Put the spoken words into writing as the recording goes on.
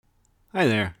Hi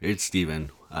there, it's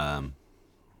Steven from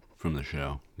the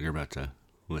show. You're about to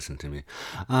listen to me.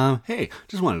 Hey,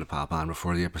 just wanted to pop on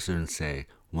before the episode and say,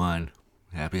 one,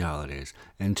 happy holidays,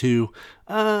 and two,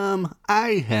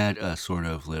 I had a sort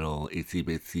of little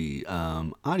itsy-bitsy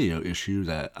audio issue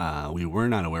that we were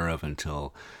not aware of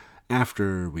until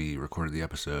after we recorded the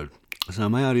episode. So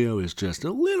my audio is just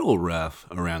a little rough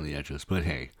around the edges, but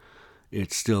hey,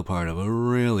 it's still part of a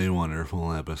really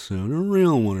wonderful episode, a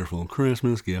real wonderful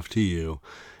Christmas gift to you,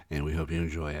 and we hope you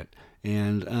enjoy it.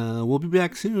 And we'll be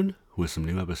back soon with some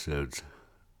new episodes.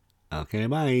 Okay,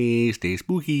 bye. Stay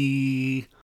spooky.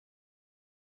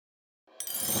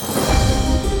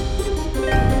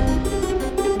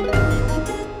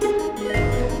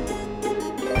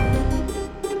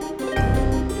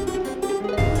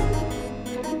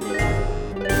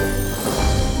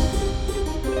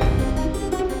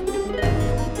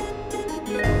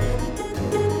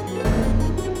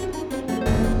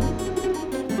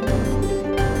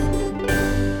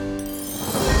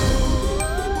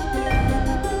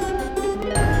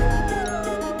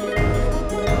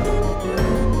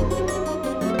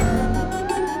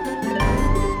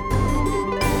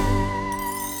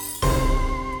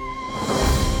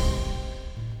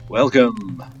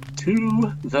 Welcome to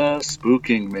the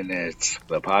Spooking Minute,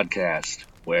 the podcast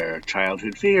where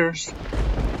childhood fears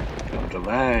come to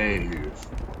life.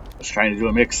 I was trying to do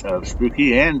a mix of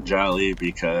spooky and jolly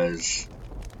because,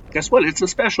 guess what? It's a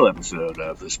special episode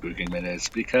of the Spooking Minutes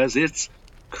because it's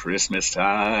Christmas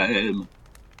time.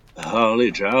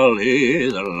 Holly jolly,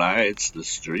 the lights, the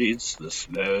streets, the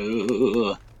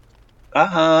snow.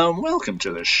 Welcome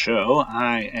to the show.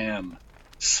 I am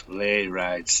Sleigh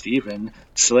Ride Stephen,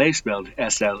 Sleigh spelled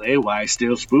S-L-A-Y,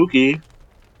 still spooky.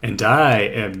 And I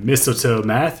am Mistletoe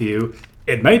Matthew.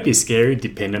 It might be scary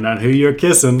depending on who you're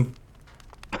kissing.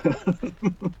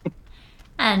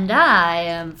 And I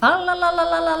am Fa la la la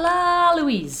la la la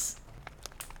Louise.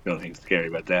 The only thing scary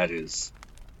about that is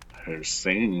her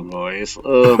singing voice.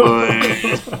 Oh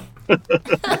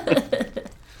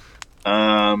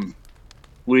boy.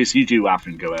 Louise, you do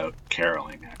often go out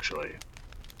caroling, actually.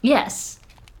 Yes.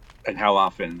 And how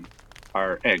often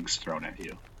are eggs thrown at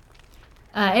you?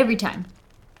 Every time.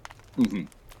 Mm-hmm.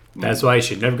 That's why you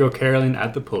should never go caroling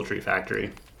at the poultry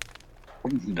factory.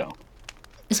 No.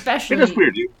 Especially it is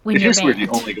weird. when it you're is weird you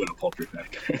banned. only go to poultry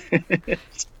factory.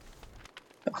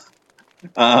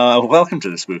 Welcome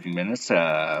to the Spooking Minutes.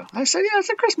 I said, yeah, it's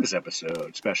a Christmas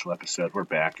episode, special episode. We're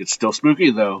back. It's still spooky,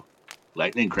 though.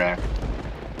 Lightning crack,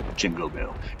 jingle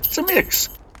bell. It's a mix.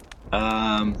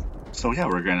 So yeah,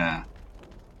 we're gonna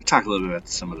talk a little bit about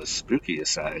some of the spookiest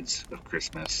sides of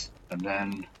Christmas, and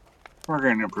then we're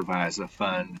gonna improvise a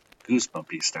fun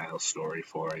goosebumpy style story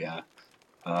for you.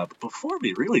 But before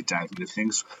we really dive into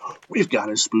things, we've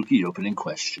got a spooky opening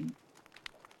question,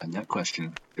 and that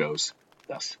question goes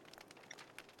thus: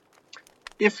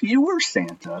 if you were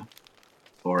Santa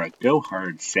or a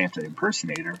go-hard Santa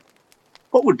impersonator,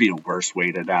 what would be a worse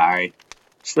way to die?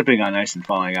 Slipping on ice and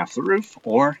falling off the roof,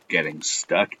 or getting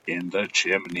stuck in the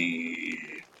chimney?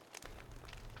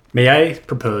 May I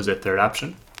propose a third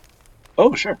option?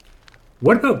 Oh, sure.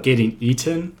 What about getting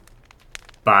eaten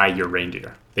by your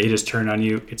reindeer? They just turn on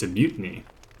you. It's a mutiny.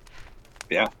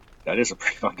 Yeah, that is a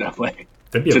pretty fucked up way.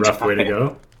 That'd be a rough way to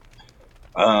go.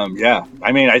 Yeah.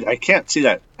 I mean, I can't see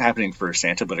that happening for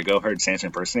Santa, but a go-hard Santa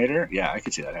impersonator? Yeah, I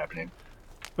could see that happening.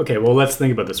 Okay, well, let's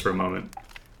think about this for a moment.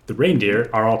 The reindeer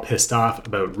are all pissed off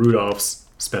about Rudolph's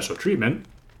special treatment,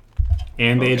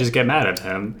 and they just get mad at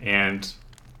him, and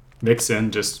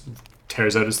Vixen just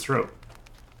tears out his throat.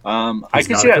 I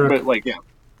can see that, but like, yeah,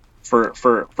 for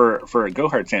a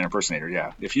go-hard Santa impersonator,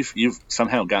 yeah, if you've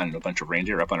somehow gotten a bunch of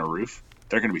reindeer up on a roof,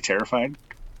 they're going to be terrified.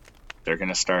 They're going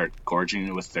to start gorging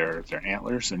you with their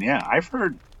antlers, and yeah, I've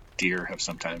heard deer have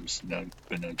sometimes been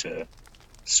known to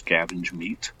scavenge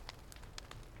meat.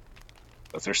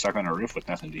 If they're stuck on a roof with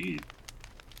nothing to eat,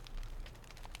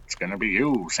 it's going to be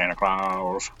you, Santa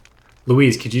Claus.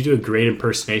 Louise, could you do a great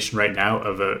impersonation right now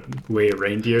of a way a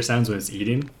reindeer sounds when it's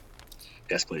eating?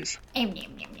 Yes, please.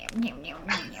 It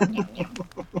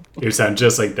would sound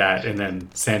just like that, and then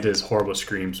Santa's horrible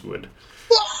screams would.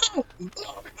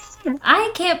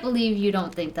 I can't believe you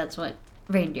don't think that's what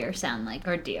reindeer sound like,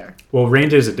 or deer. Well,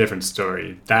 reindeer's a different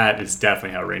story. That is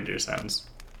definitely how reindeer sounds.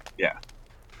 Yeah.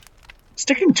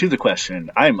 Sticking to the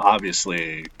question, I'm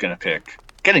obviously going to pick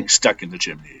getting stuck in the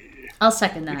chimney. I'll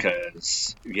second that.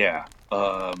 Because, yeah,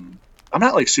 I'm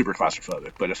not like super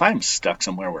claustrophobic, but if I'm stuck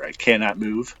somewhere where I cannot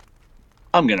move,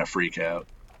 I'm going to freak out.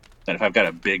 And if I've got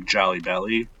a big jolly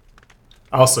belly...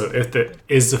 Also,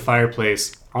 is the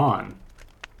fireplace on?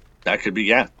 That could be,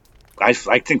 yeah. I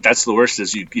think that's the worst.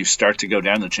 Is you start to go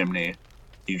down the chimney,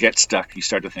 you get stuck. You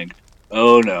start to think,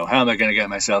 oh no, how am I going to get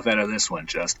myself out of this one?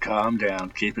 Just calm down,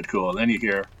 keep it cool. And then you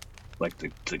hear like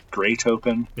the grate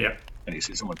open, Yeah. and you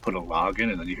see someone put a log in,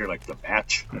 and then you hear like the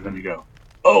match, and then you go,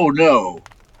 oh no,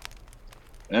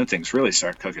 and then things really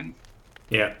start cooking.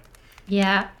 Yeah.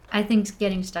 Yeah, I think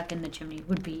getting stuck in the chimney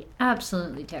would be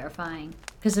absolutely terrifying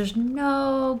because there's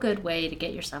no good way to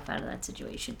get yourself out of that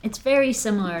situation. It's very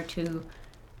similar to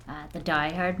the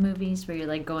Die Hard movies where you're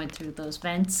like going through those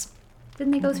vents.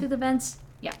 Didn't they go through the vents?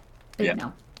 Yeah. Big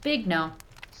no. Big no.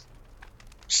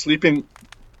 Slipping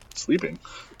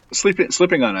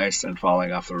on ice and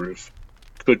falling off the roof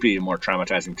could be more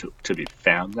traumatizing to be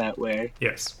found that way.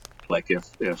 Yes. Like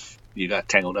if you got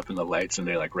tangled up in the lights and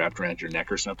they like wrapped around your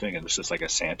neck or something, and it's just like a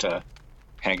Santa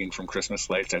hanging from Christmas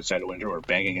lights outside a window or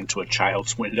banging into a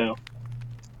child's window,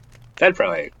 that'd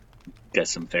probably get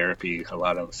some therapist a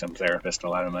lot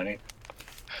of money.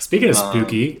 Speaking of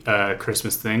spooky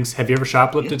Christmas things, have you ever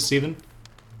shoplifted, Stephen?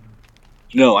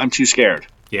 No, I'm too scared.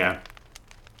 Yeah.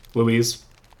 Louise?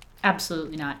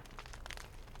 Absolutely not.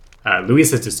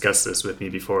 Louise has discussed this with me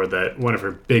before, that one of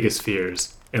her biggest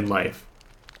fears in life,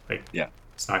 like,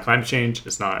 it's not climate change,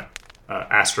 it's not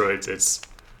asteroids, it's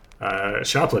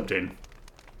shoplifting.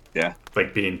 Yeah.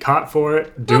 Like being caught for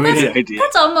it, doing it.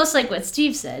 That's almost like what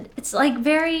Steve said. It's like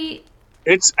very...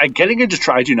 It's getting into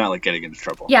trouble. I do not like getting into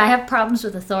trouble. Yeah, I have problems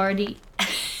with authority.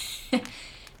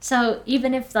 So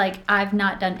even if like I've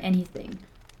not done anything,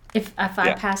 if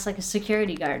I pass like a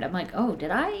security guard, I'm like, oh,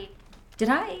 did I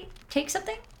take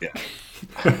something? Yeah.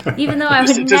 Even though I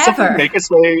would Did never something make its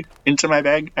way into my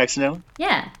bag accidentally?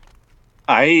 Yeah.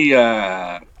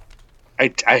 I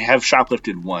have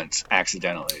shoplifted once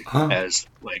accidentally as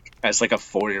like a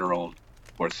 4-year-old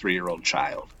or 3-year-old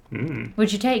child.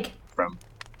 What'd you take? From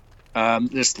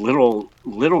this little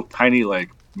tiny like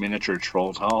miniature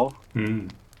troll doll.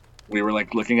 We were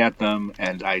like looking at them,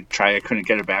 and I couldn't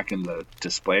get it back in the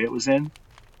display it was in,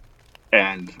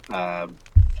 and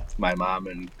my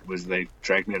mom they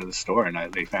dragged me to the store,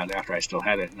 and they found after I still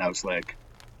had it, and I was like,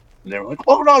 and they were like,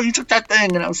 oh no, you took that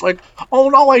thing, and I was like, oh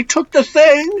no, I took the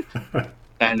thing.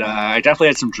 And I definitely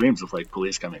had some dreams of like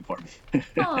police coming for me.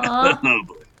 Oh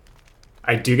boy.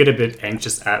 I do get a bit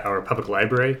anxious at our public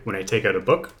library when I take out a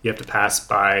book. You have to pass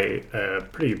by a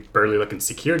pretty burly looking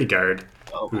security guard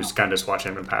who's kind of just watching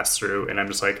everyone pass through, and I'm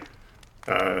just like,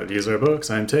 these are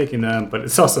books, I'm taking them. But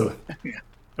it's also,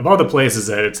 of all the places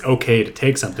that it's okay to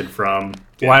take something from,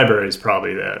 the library is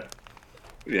probably that.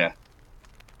 Yeah.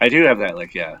 I do have that,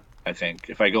 like, I think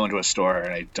if I go into a store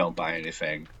and I don't buy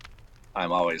anything,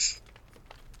 I'm always...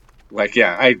 Like,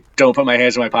 I don't put my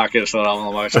hands in my pockets at all. I'm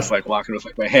always just like walking with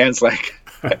like my hands like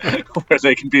where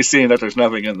they can be seen that there's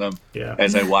nothing in them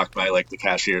as I walk by like the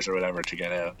cashiers or whatever to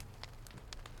get out.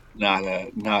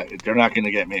 They're not going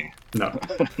to get me. No.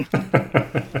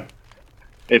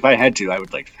 If I had to, I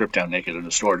would like strip down naked in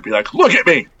the store to be like, look at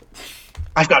me!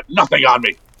 I've got nothing on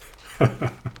me!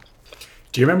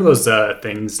 Do you remember those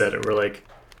things that were like,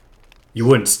 you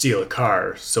wouldn't steal a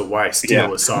car, so why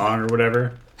steal a song or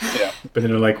whatever? Yeah. But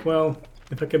then they're like, well,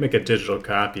 if I could make a digital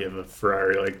copy of a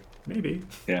Ferrari, like, maybe.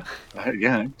 Yeah.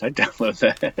 I'd download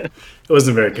that. It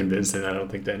wasn't very convincing, I don't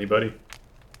think, to anybody.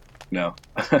 No.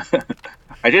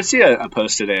 I did see a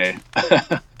post today.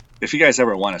 If you guys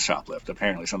ever want to shoplift,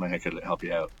 apparently something that could help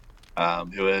you out.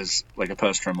 It was like a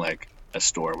post from like a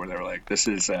store where they were like, this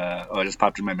is, it just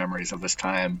popped in my memories of this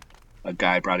time. A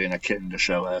guy brought in a kitten to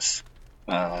show us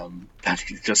that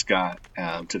he just got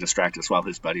to distract us while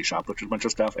his buddy shoplifted a bunch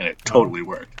of stuff, and it totally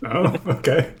worked. Oh,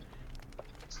 okay.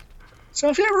 So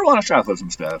if you ever want to shoplift some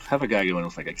stuff, have a guy go in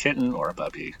with like a kitten or a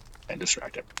puppy and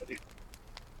distract everybody.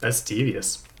 That's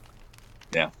devious.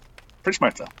 Yeah. Pretty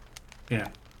smart though. Yeah.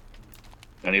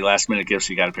 Any last minute gifts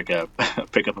you got to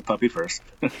pick up a puppy first.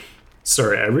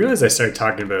 Sorry, I realized I started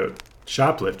talking about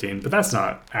shoplifting, but that's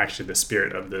not actually the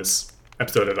spirit of this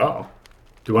episode at all.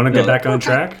 Do you want to get back on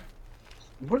track?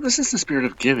 This is the spirit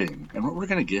of giving, and what we're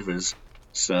going to give is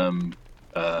some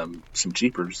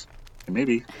jeepers, and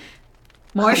maybe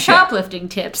more shoplifting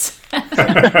tips.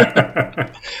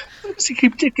 So you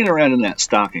keep digging around in that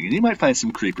stocking, and you might find some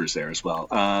creepers there as well.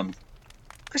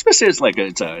 Christmas is like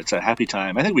it's a happy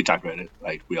time. I think we talked about it.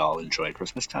 Like we all enjoy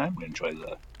Christmas time. We enjoy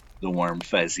the warm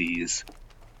fuzzies,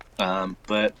 but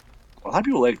a lot of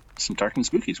people like some dark and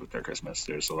spookies with their Christmas.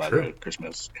 There's a lot of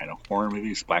Christmas kind of horror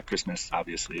movies. Black Christmas,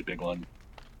 obviously a big one.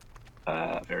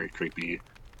 Very creepy.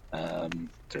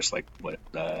 There's like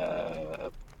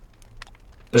there's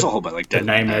a whole bunch like The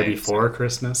Nightmare Before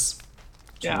Christmas.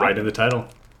 It's right in the title.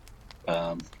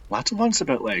 Lots of ones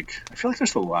about like I feel like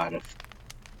there's a lot of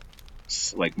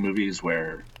like movies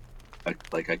where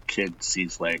a kid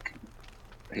sees like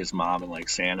his mom and like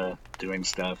Santa doing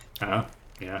stuff Oh,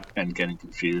 yeah. and getting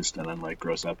confused, and then like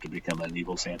grows up to become an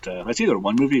evil Santa. That's either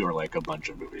one movie or like a bunch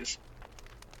of movies.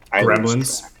 I lose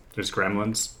Gremlins. track. There's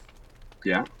Gremlins.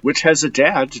 Yeah, which has a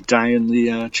dad die in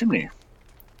the chimney.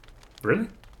 Really?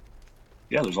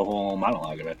 Yeah, there's a whole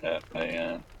monologue about that.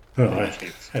 Oh,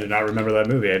 I did not remember that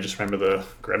movie. I just remember the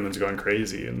Gremlins going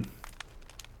crazy and.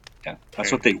 Yeah,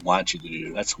 that's what they want you to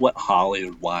do. That's what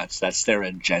Hollywood wants. That's their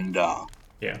agenda.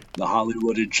 Yeah. The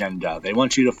Hollywood agenda. They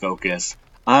want you to focus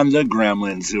on the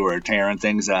gremlins who are tearing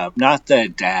things up, not the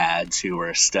dads who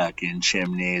are stuck in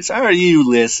chimneys. Are you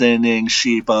listening,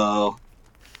 sheepo?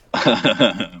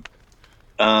 Yeah,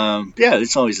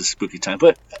 it's always a spooky time,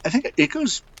 but I think it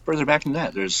goes further back than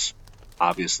that. There's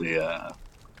obviously the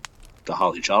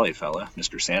Holly Jolly fella,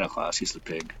 Mr. Santa Claus. He's the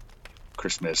big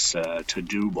Christmas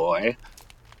to-do boy.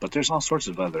 But there's all sorts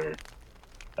of other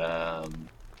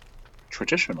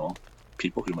traditional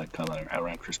people who might come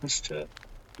around Christmas to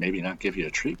maybe not give you a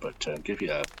treat, but to give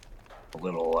you a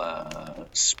little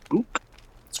spook.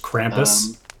 It's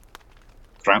Krampus.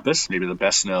 Krampus, maybe the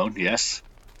best known, yes.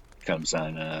 Comes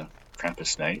on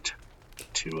Krampus night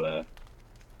to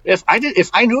if I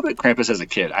knew about Krampus as a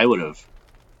kid, I would have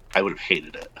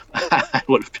hated it. I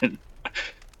would have been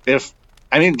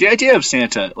the idea of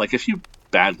Santa, like if you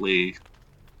badly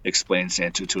explain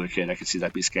Santa to a kid, I could see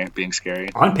that being scary.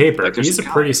 On paper, like, he's a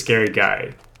pretty scary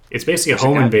guy. It's basically a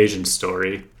home invasion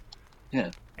story. Yeah.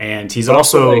 And he's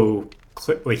also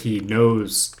like he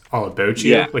knows all about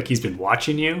you. Yeah. Like he's been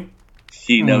watching you.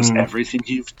 He knows everything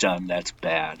you've done that's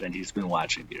bad, and he's been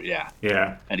watching you. Yeah.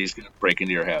 Yeah. And he's going to break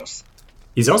into your house.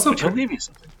 He's also he'll leave you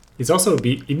something. He's also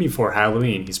even before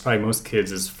Halloween. He's probably most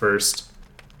kids' first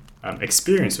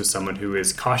experience with someone who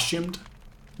is costumed.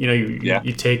 You know,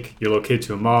 you take your little kid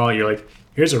to a mall. You're like,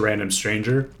 here's a random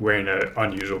stranger wearing an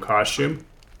unusual costume.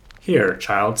 Here,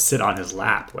 child, sit on his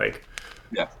lap. Like,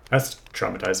 yeah, that's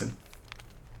traumatizing.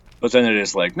 But then it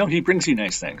is like, no, he brings you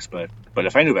nice things. But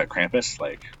if I knew about Krampus,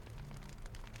 like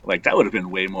that would have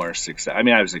been way more success. I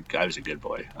mean, I was a good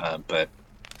boy. But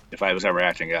if I was ever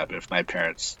acting up, if my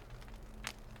parents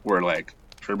were like,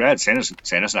 if you're bad,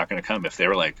 Santa's not going to come. If they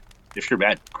were like, if you're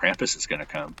bad, Krampus is going to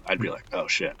come, I'd be like, oh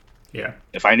shit. Yeah.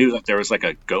 If I knew that there was like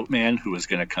a goat man who was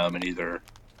going to come and either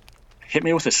hit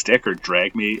me with a stick or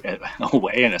drag me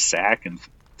away in a sack and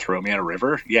throw me in a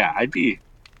river, yeah, I'd be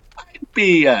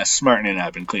smartening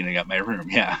up and cleaning up my room.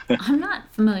 Yeah. I'm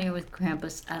not familiar with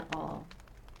Krampus at all.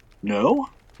 No?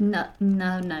 No,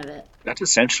 none of it. That's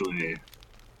essentially,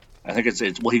 I think it's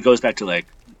well, he goes back to like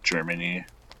Germany,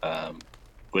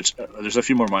 which there's a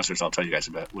few more monsters I'll tell you guys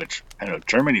about, which I know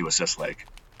Germany was just like,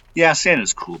 yeah,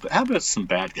 Santa's cool, but how about some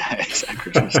bad guys at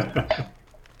Christmas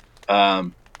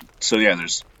time? So yeah,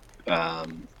 there's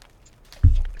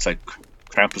it's like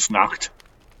Krampusnacht,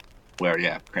 where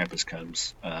yeah, Krampus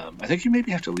comes. I think you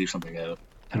maybe have to leave something out.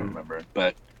 I don't remember,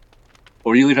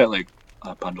 or you leave out like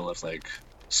a bundle of like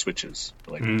switches,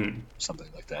 like something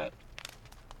like that.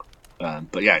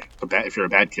 But yeah, if you're a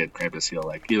bad kid, Krampus, he'll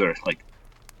like either like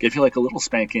give you like a little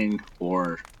spanking,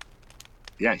 or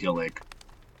yeah, he'll like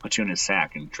put you in his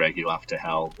sack and drag you off to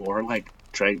hell, or like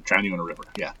drown you in a river.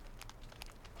 Yeah.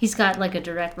 He's got like a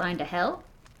direct line to hell?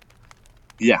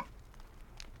 Yeah.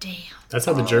 Damn. That's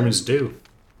how the Germans do.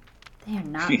 They are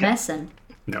not messing.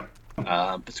 No.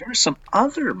 But there are some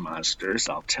other monsters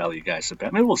I'll tell you guys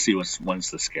about. Maybe we'll see which one's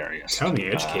the scariest. Tell me,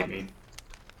 educate me.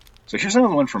 So here's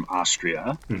another one from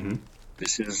Austria. Mm-hmm.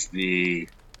 This is the,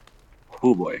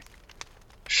 oh boy,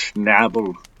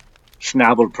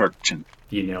 Schnabelperkchen.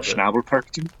 You nailed it.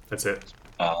 Schnabelperkchen. That's it.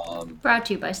 Brought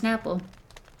to you by Snapple.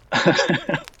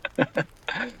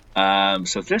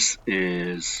 So this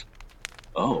is,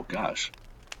 oh gosh,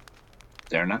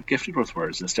 they're not gifted with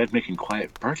words, instead making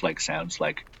quiet bird-like sounds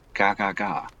like ga ga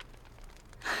ga.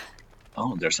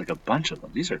 Oh, there's like a bunch of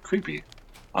them. These are creepy.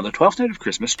 On the 12th night of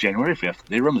Christmas, January 5th,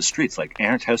 they roam the streets like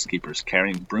errant housekeepers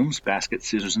carrying brooms, baskets,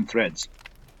 scissors, and threads.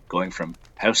 Going from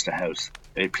house to house,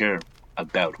 they appear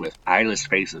about with eyeless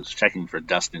faces, checking for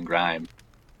dust and grime.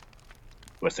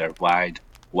 With their wide,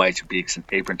 white beaks and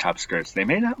apron-top skirts, they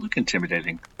may not look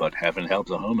intimidating, but heaven help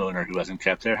the homeowner who hasn't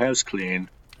kept their house clean.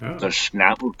 Oh. The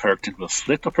Schnabelperkchen will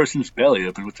slit the person's belly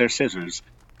open with their scissors,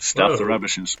 stuff the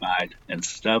rubbish inside, and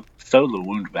sew the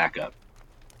wound back up.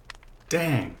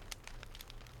 Dang.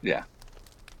 Yeah.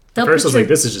 At first I was like,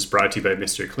 this is just brought to you by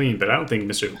Mr. Clean, but I don't think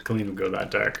Mr. Clean would go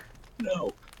that dark.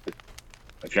 No.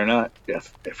 If you're not,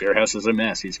 if your house is a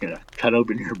mess, he's going to cut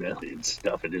open your belly and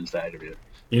stuff it inside of you.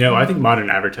 You know, I think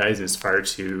modern advertising is far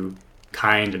too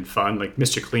kind and fun. Like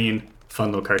Mr. Clean,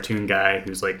 fun little cartoon guy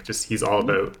who's like, he's all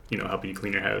about, helping you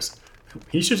clean your house.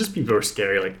 He should just be more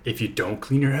scary. Like, if you don't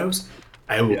clean your house,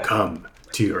 I will come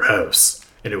to your house,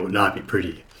 and it will not be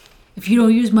pretty. If you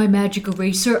don't use my magic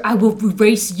eraser, I will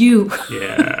erase you.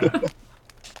 Yeah.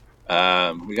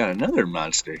 We got another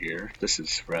monster here. This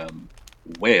is from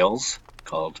Wales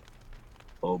called,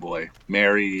 oh boy,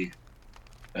 Mary,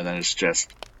 and then it's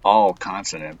just all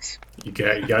consonants. You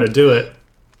got to do it.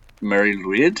 Mary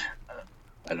Lwyd?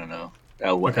 I don't know.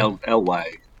 LWYD.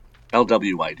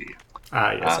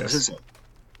 Ah, yes, This yes. is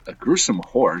a gruesome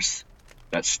horse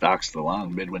that stalks the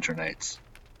long midwinter nights.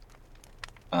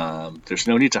 There's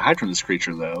no need to hide from this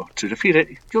creature, though. To defeat it,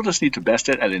 you'll just need to best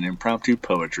it at an impromptu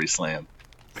poetry slam.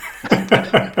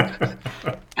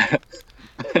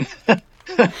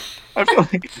 I feel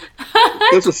like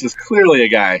this is just clearly a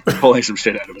guy pulling some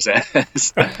shit out of his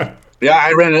ass. Yeah,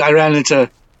 I ran into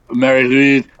Mary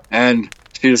Louise, and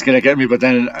she was gonna get me, but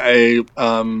then I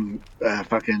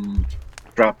fucking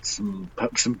dropped some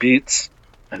beats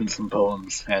and some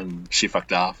poems, and she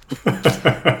fucked off.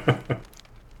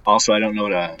 Also, I don't know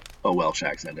what a Welsh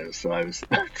accent is, so I was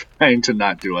trying to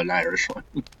not do an Irish one.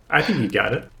 I think you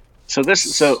got it. So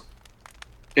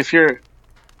if you're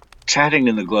chatting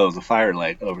in the glow of the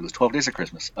firelight over the 12 days of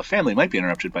Christmas, a family might be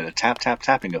interrupted by the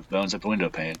tapping of bones at the window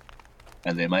pane,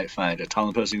 and they might find a tall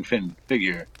imposing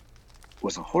figure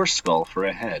with a horse skull for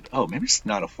a head. Oh, maybe it's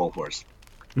not a full horse.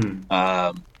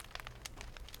 The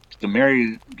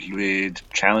Merry Druid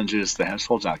challenges the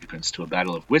household's occupants to a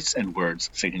battle of wits and words,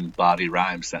 singing bawdy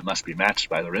rhymes that must be matched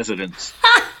by the residents.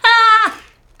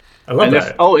 I love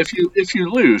that. If you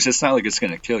lose, it's not like it's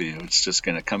going to kill you. It's just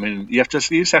going to come in. You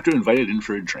just have to invite it in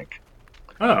for a drink.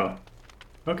 Oh,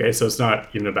 okay. So it's not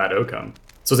even a bad outcome.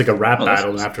 So it's like a rap battle,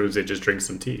 and nice. afterwards they just drink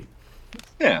some tea.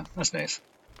 Yeah, that's nice.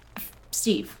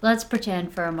 Steve, let's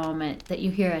pretend for a moment that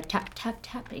you hear a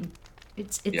tapping.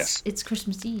 It's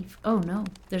Christmas Eve. Oh no,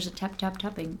 there's a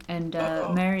tapping, and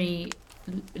Mary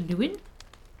Lwyd?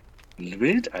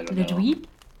 Lwyd? I don't know. Lwyd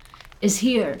is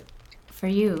here for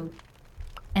you,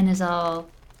 and is all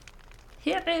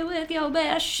hit me with your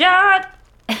best shot.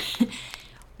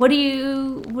 What do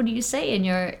you say in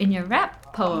your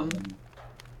rap poem?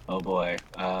 Oh boy,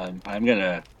 I'm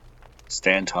gonna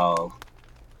stand tall.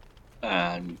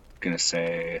 I'm gonna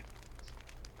say,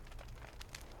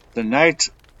 the night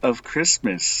of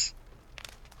Christmas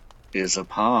is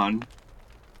upon,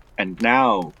 and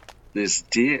now this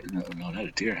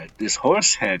this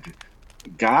horse head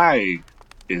guy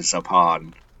is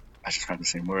upon. I just found the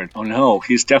same word. Oh no,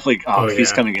 he's definitely.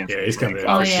 He's coming in. Yeah, he's coming in.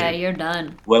 Oh yeah, you're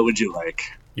done. What would you like?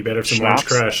 You better have some Orange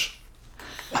Crush.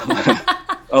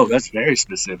 Oh, that's very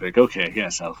specific. Okay,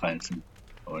 yes, I'll find some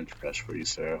Orange Crush for you,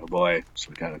 sir. Oh boy, so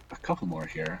we got a couple more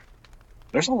here.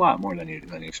 There's a lot more than you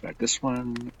expect. This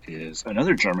one is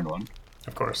another German one.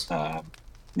 Of course.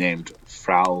 Named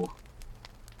Frau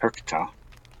Herkta,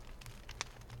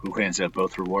 who hands out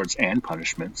both rewards and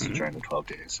punishments during the 12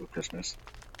 days of Christmas.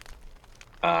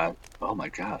 Oh my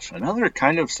gosh, another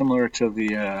kind of similar to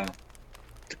the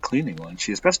cleaning one.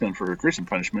 She is best known for her gruesome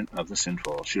punishment of the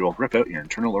sinful. She will rip out your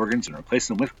internal organs and replace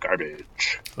them with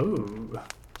garbage. Ooh.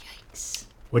 Yikes.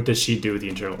 What does she do with the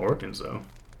internal organs, though?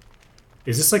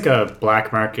 Is this like a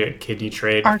black market kidney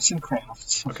trade? Arts and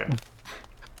crafts. Okay.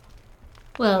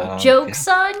 Well, joke's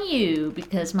on you,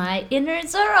 because my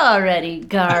innards are already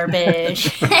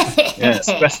garbage. Yeah,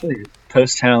 especially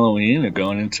post-Halloween or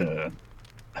going into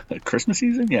Christmas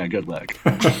season? Yeah, good luck.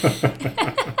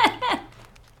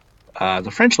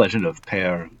 The French legend of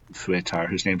Père Fouettard,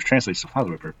 whose name translates to Father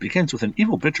Whipper, begins with an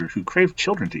evil butcher who craved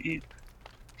children to eat.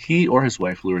 He or his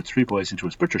wife lured 3 boys into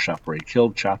his butcher shop where he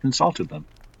killed, chopped, and salted them.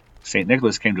 St.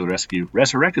 Nicholas came to the rescue,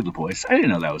 resurrected the boys. I didn't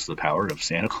know that was the power of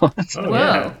Santa Claus. Oh, Whoa.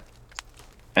 yeah.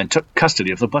 And took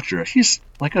custody of the butcher. He's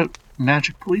like a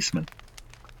magic policeman.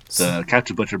 The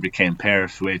captive butcher became Père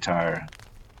Fouettard,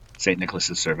 St.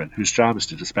 Nicholas's servant, whose job is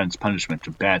to dispense punishment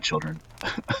to bad children.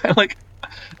 I think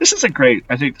this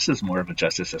is more of a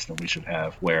justice system we should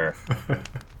have, where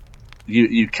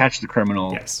you catch the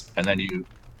criminal, Yes. and then you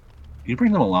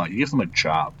bring them along. You give them a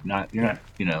job, you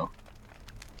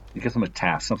give them a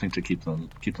task, something to keep them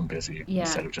busy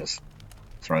instead of just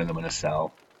throwing them in a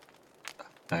cell.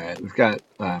 All right, we've got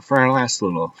for our last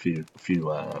little few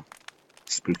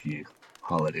spooky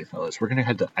holiday fellas, we're gonna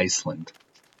head to Iceland,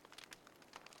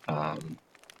 where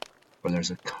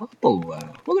there's a couple.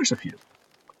 There's a few.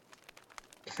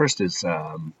 The first is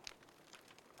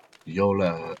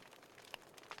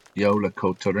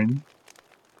Jólakötturinn,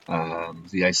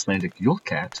 the Icelandic Yule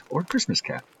cat or Christmas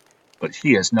cat, but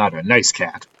he is not a nice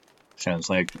cat. Sounds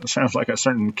like a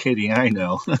certain kitty I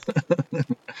know.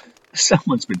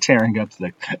 Someone's been tearing up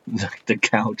the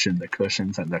couch and the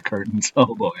cushions and the curtains.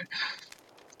 Oh boy.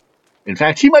 In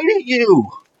fact, he might eat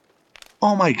you.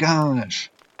 Oh my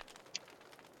gosh.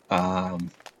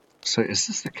 So is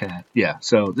this the cat? Yeah,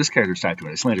 so this character is tied to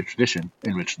an Icelandic tradition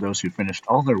in which those who finished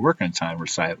all their work on time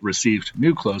received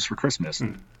new clothes for Christmas,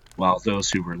 while those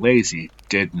who were lazy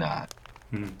did not.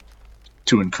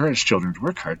 To encourage children to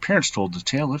work hard, parents told the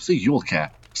tale of the Yule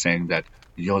cat, saying that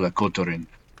Yola Kotorin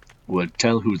would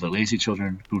tell who the lazy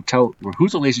children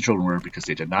were because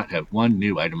they did not have one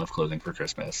new item of clothing for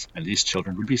Christmas, and these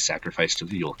children would be sacrificed to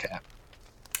the Yule cat.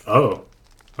 Oh,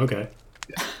 okay.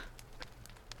 Yeah.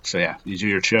 So yeah, you do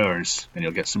your chores, and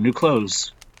you'll get some new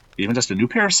clothes, even just a new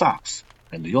pair of socks,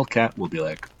 and the Yule cat will be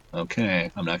like,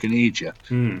 "Okay, I'm not going to eat you."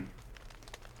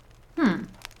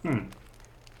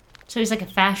 So he's like a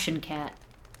fashion cat.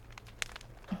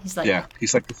 He's like, Yeah,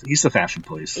 he's the fashion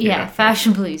police. yeah,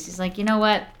 fashion police. He's like, you know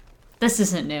what? This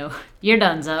isn't new. You're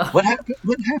donezo. What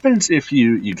happens if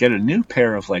you get a new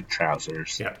pair of like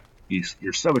trousers? Yeah.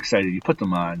 You're so excited. You put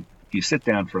them on. You sit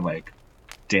down for like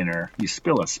dinner. You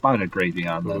spill a spot of gravy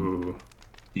on them. Ooh.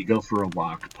 You go for a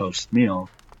walk post meal,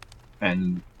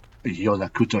 and Yola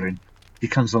Kutorin, he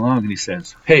comes along and he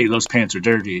says, "Hey, those pants are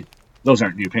dirty. Those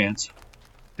aren't new pants."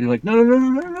 And you're like,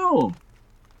 no.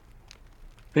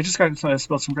 They just got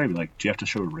spilled some gravy. Like, do you have to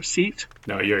show a receipt?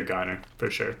 No, you're a goner, for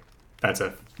sure. That's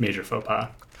a major faux pas.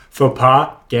 Faux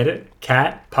pas, get it?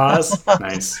 Cat, paws?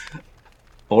 Nice.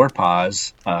 Or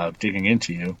paws digging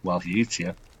into you while he eats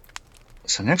you.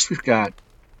 So next we've got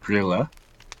Grilla,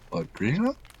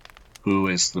 who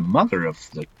is the mother of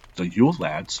the Yule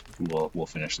lads, who we'll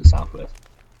finish this off with.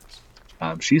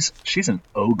 She's an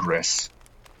ogress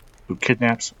who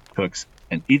kidnaps, cooks,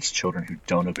 and eats children who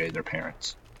don't obey their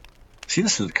parents. See,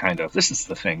 this is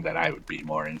the thing that I would be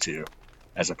more into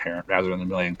as a parent, rather than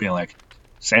being like,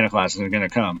 Santa Claus isn't going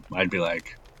to come. I'd be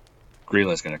like,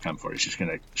 Grilla's going to come for you. She's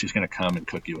going to come and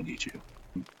cook you and eat you.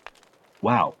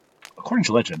 Wow. According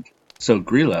to legend, so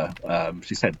Grilla,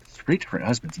 she's had 3 different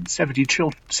husbands and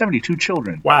 72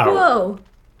 children. Wow. Whoa.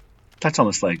 That's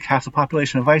almost like half the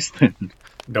population of Iceland.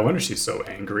 No wonder she's so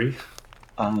angry.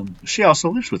 She also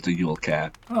lives with the Yule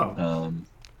cat. Oh.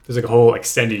 There's like a whole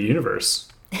extended universe.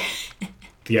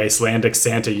 The Icelandic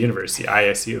Santa universe, the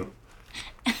ISU.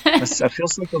 That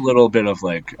feels like a little bit of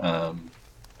like a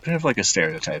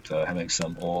stereotype, though, having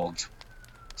some old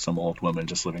woman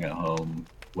just living at home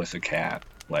with a cat.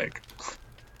 Like,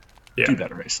 Yeah. do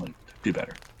better, Iceland. Do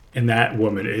better. And that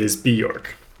woman is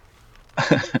Bjork.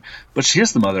 But she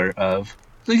is the mother of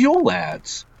the Yule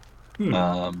lads.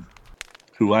 Can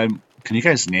you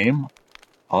guys name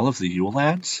all of the Yule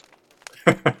lads?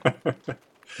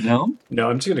 No? No,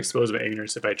 I'm just going to expose my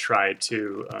ignorance if I try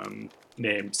to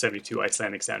name 72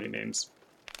 Icelandic sounding names.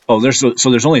 Oh,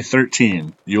 there's only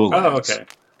 13 Yule lads. Oh, okay.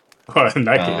 Well, in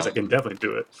that case, I can definitely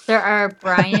do it. There are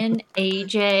Brian,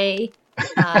 AJ,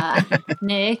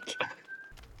 Nick.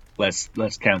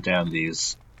 Let's count down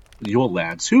these Yule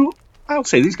lads, who I'll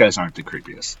say these guys aren't the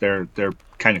creepiest. They're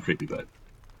kind of creepy, but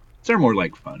they're more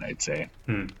like fun, I'd say.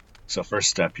 So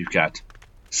first up, you've got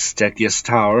Stekius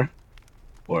Tower,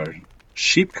 or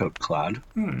Sheepcoat Clod.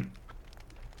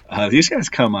 These guys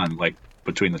come on like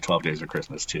between the 12 days of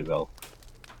Christmas too. They'll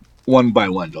one by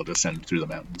one they'll descend through the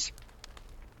mountains.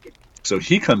 So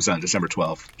he comes on December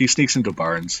 12th. He sneaks into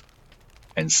barns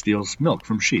and steals milk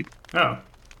from sheep. Oh.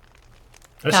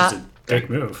 That's just a big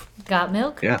move. Got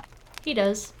milk? Yeah. He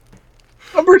does.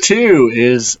 Number 2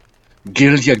 is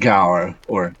Giljagaur,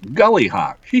 or Gully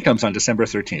Hawk. He comes on December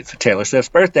 13th. Taylor Swift's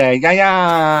birthday.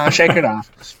 Yeah, shake it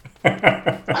off.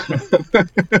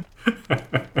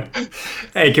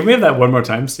 Hey, can we have that one more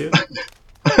time, Steve?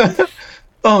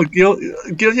 Oh,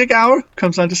 Giljagaur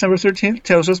comes on December 13th.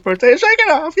 Taylor Swift's birthday. Shake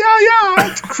it off.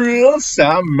 Yeah, it's cruel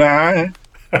summer.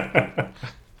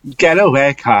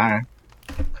 Getaway car.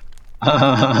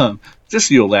 This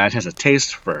Yule lad has a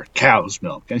taste for cow's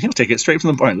milk, and he'll take it straight from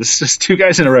the barn. This is just 2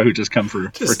 guys in a row who just come for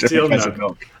different kinds of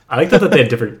milk. I like that they had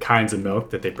different kinds of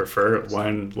milk that they prefer.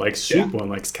 One likes sheep, one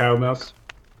likes cow milk.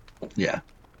 Yeah.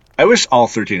 I wish all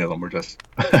 13 of them were just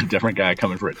a different guy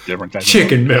coming for a different type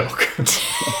Chicken milk.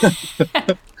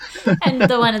 And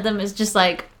the one of them is just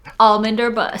like almond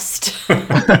or bust.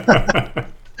 I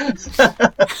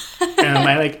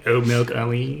like oat milk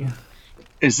only.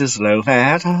 Is this low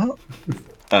fat?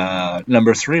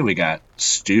 Number 3, we got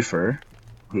Stuffer,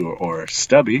 or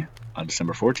Stubby, on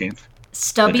December 14th.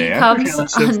 Stubby comes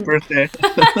on birthday.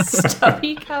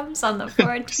 Stubby comes on the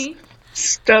 14th.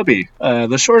 Stubby,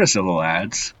 the shortest of the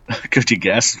lads. Could you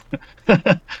guess?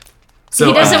 So,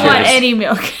 he doesn't want any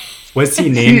milk. Was he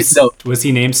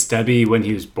named Stubby when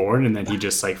he was born, and then he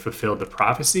just like fulfilled the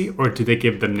prophecy, or do they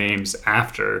give them names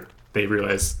after they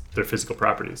realize their physical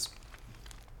properties?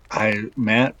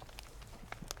 Matt,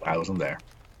 I wasn't there.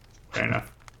 Fair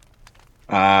enough.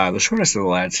 The shortest of the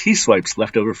lads, he swipes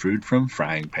leftover food from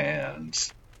frying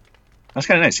pans. That's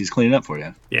kind of nice. He's cleaning up for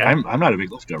you. Yeah. I'm not a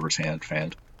big leftovers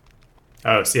fan.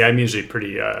 Oh, see, I'm usually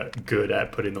pretty good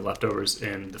at putting the leftovers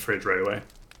in the fridge right away.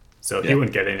 So he Yeah.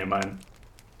 wouldn't get any of mine.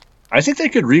 I think they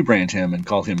could rebrand him and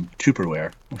call him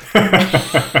Tupperware.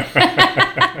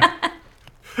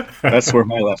 That's where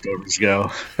my leftovers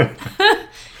go.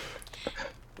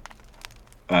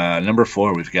 Number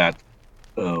 4, we've got,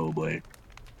 oh boy,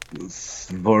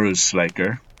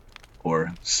 Askasleikir,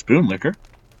 or Spoon Liquor,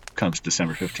 comes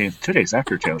December 15th, 2 days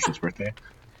after Taylor's birthday.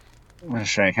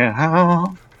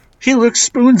 He looks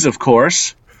spoons, of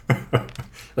course.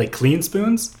 Like clean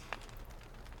spoons?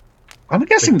 I'm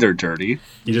guessing they're dirty.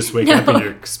 You just wake up and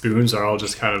your spoons are all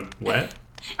just kind of wet?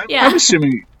 Yeah. I'm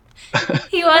assuming.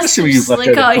 He wants assuming to you've left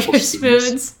lick out a all couple your spoons.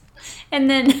 spoons, and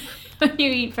then when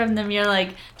you eat from them, you're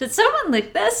like, "Did someone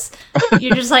lick this?"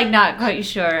 You're just like not quite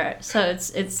sure, so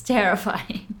it's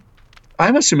terrifying.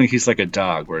 I'm assuming he's like a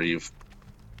dog where you've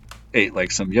ate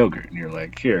like some yogurt and you're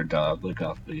like, here, dog, lick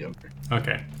off the yogurt.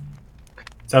 Okay.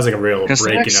 Sounds like a real Because the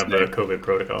breaking next of the thing- COVID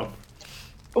protocol.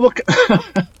 Look,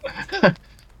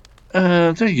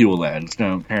 the Yule lads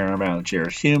don't care about your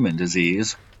human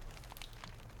disease.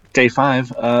 Day 5,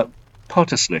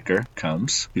 Askasleikir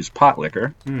comes. He's pot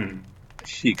liquor.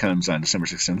 He comes on December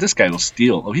 16th. This guy will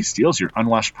steal. Oh, he steals your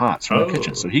unwashed pots from the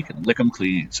kitchen so he can lick them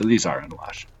clean. So these are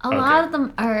unwashed. A lot of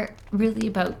them are really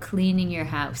about cleaning your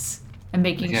house and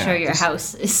making Yeah, sure your this-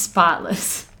 house is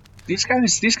spotless. These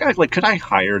guys, like, could I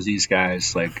hire these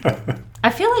guys? Like, I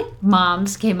feel like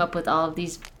moms came up with all of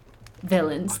these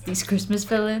villains, these Christmas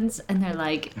villains, and they're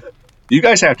like, you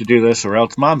guys have to do this, or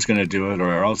else mom's gonna do it,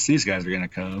 or else these guys are gonna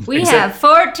come. we have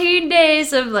 14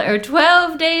 days or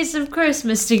 12 days of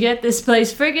Christmas to get this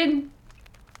place friggin'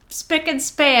 spick and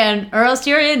span, or else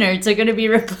your innards are gonna be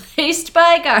replaced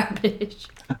by garbage.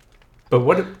 But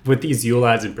what with these Yule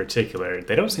lads in particular,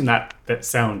 they don't seem that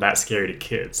sound that scary to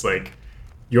kids. Like,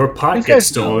 your pot These gets guys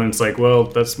stolen, don't. it's like, well,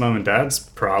 that's mom and dad's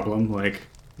problem. Like,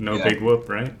 no Yeah. big whoop,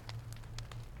 right?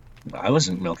 I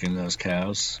wasn't milking those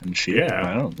cows and sheep. Yeah.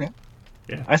 I don't.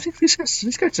 Yeah. I think these guys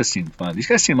just seem fun. These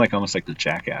guys seem like almost like the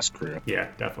Jackass crew. Yeah,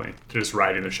 definitely. They're just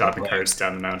riding their shopping carts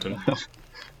down the mountain.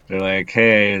 They're like,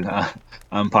 hey,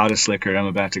 I'm Askasleikir. I'm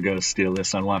about to go steal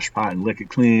this unwashed pot and lick it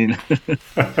clean.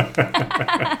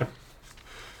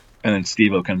 And then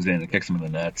Steve-O comes in and kicks him in the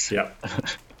nuts. Yep.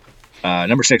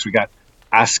 Number 6, we got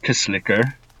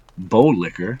Askasleikir, Bowl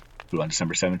Liquor, who on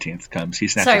December 17th comes. He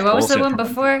snatches Sorry, what was bowl the set one from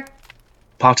before?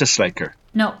 Askasleikir.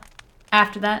 No,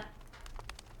 after that.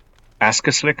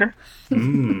 Askasleikir?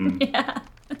 Yeah.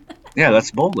 Yeah,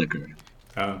 that's Bowl Liquor.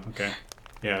 Oh, okay.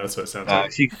 Yeah, that's what it sounds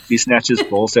like. He snatches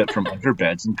bowl set from under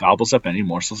beds and gobbles up any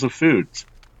morsels of food.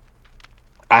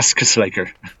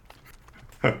 Askasleikir.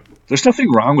 There's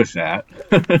nothing wrong with that,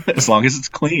 as long as it's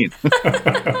clean.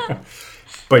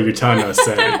 But you're telling us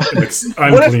that it's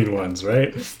unclean ones,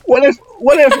 right? What if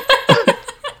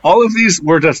all of these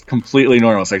were just completely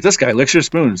normal? It's like, this guy licks your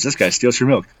spoons, this guy steals your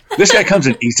milk, this guy comes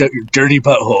and eats out your dirty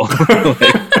butthole.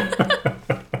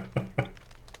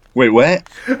 Wait, what?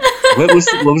 What was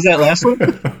that last one?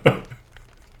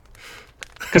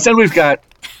 Because then we've got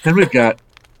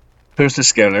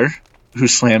Askasleikir, who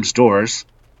slams doors.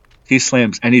 He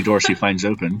slams any door she finds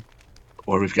open.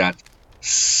 Or we've got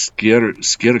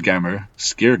Skirgammer,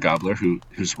 Skyr Gobbler,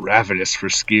 who's ravenous for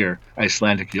skyr,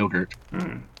 Icelandic yogurt.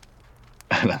 And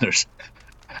then there's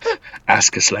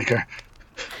Askasleikir.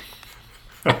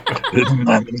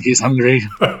 He's hungry.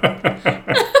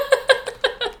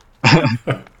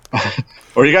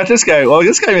 Or you got this guy. Well,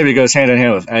 this guy maybe goes hand in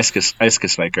hand with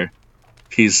Askasleikir.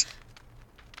 He's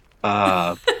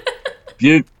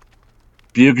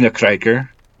Bugnakriker,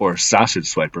 or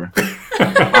sausage swiper.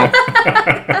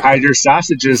 Hide your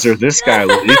sausages or this guy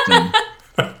will eat them.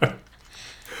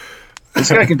 This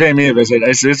guy can pay me a visit.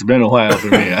 It's been a while for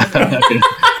me.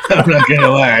 I'm not gonna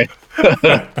lie.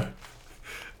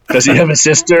 Does he have a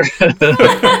sister?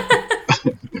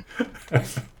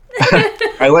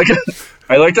 I like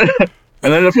that.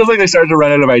 And then it feels like they started to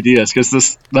run out of ideas because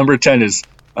this number 10 is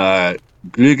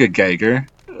Glugageiger,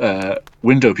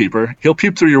 window peeper. He'll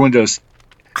peep through your windows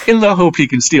in the hope he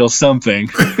can steal something.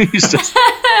 He's just...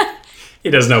 He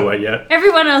doesn't know what yet.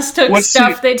 Everyone else took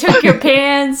stuff. They took your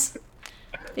pans.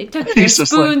 They took your He's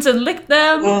just spoons and licked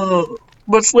them. Oh,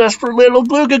 what's left for little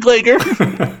Glugageiger?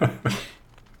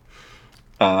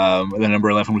 And then number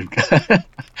 11 we've got...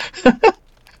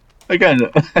 Again,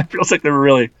 it feels like they were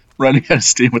really running out of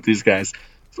steam with these guys.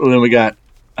 So then we got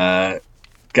Gata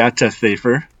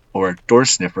Thafer, or Door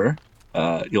Sniffer. He comes on December 18th. He snatches bowl set from under beds and gobbles up any morsels of food. Askasleikir.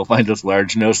 You'll find this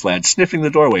large nose lad sniffing the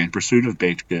doorway in pursuit of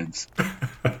baked goods.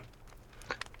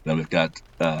 Then we've got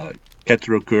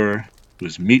Ketrokur,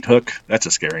 who's Meat Hook. That's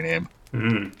a scary name.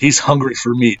 He's hungry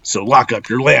for meat, so lock up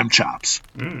your lamb chops.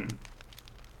 And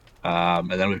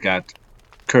then we've got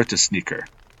Kurtasneaker.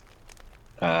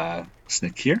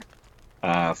 Sneakir.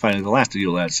 Finally, the last of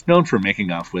Yule lads, known for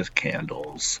making off with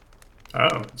candles.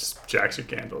 Oh, just jacks your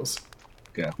candles.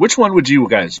 Yeah. Which one would you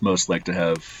guys most like to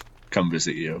have come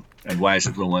visit you? And why is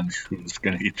it the one who's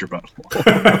going to eat your butthole?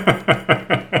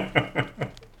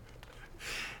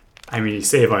 I mean, you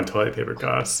save on toilet paper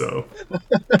costs, so...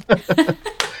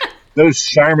 Those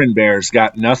Charmin bears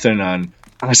got nothing on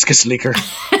Askasleikir.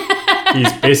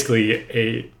 He's basically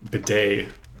a bidet,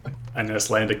 an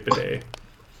Icelandic bidet.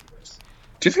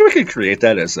 Do you think we could create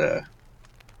that as a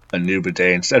new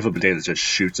bidet instead of a bidet that just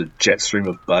shoots a jet stream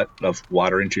of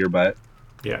water into your butt?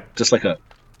 Yeah. Just like a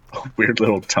weird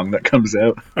little tongue that comes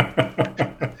out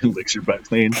and licks your butt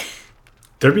clean.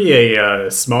 There'd be a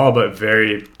small but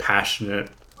very passionate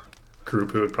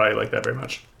group who would probably like that very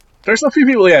much. There's a few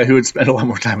people, who would spend a lot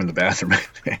more time in the bathroom, I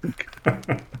think.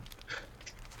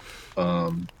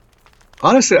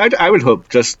 Honestly, I would hope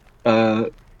just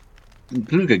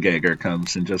Glugagager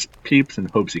comes and just peeps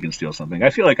and hopes he can steal something. I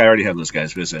feel like I already have those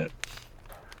guys visit.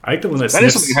 I like the one that That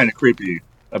is sniffs... something kind of creepy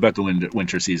about the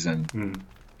winter season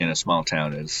in a small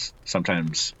town is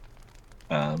sometimes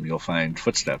you'll find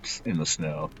footsteps in the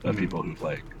snow of people who've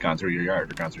gone through your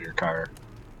yard or gone through your car.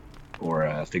 Or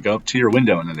if they go up to your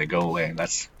window and then they go away. And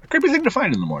that's a creepy thing to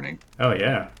find in the morning. Oh,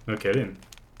 yeah. No kidding.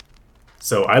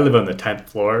 So I live on the 10th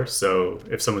floor, so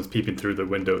if someone's peeping through the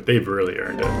window, they've really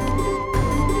earned it.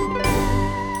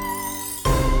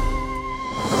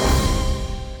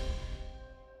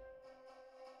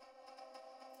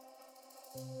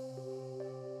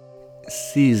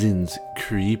 Season's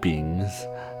Creepings.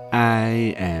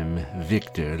 I am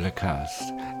Victor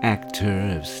Lacoste,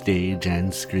 actor of stage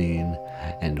and screen,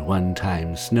 and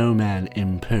one-time snowman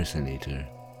impersonator.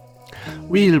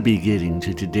 We'll be getting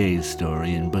to today's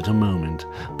story in but a moment,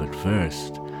 but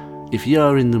first, if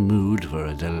you're in the mood for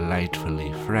a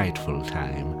delightfully frightful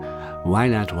time, why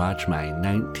not watch my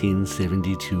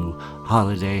 1972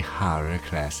 holiday horror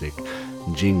classic,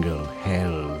 Jingle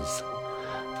Hells?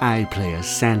 I play a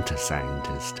Santa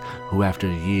scientist who, after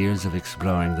years of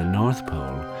exploring the North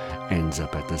Pole, ends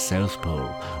up at the South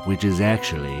Pole, which is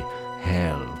actually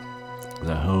Hell,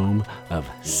 the home of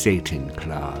Satan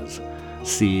Claus,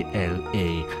 C-L-A-W-S.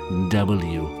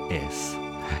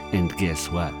 And guess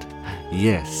what?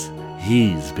 Yes,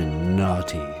 he's been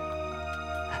naughty.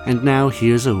 And now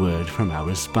here's a word from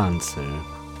our sponsor.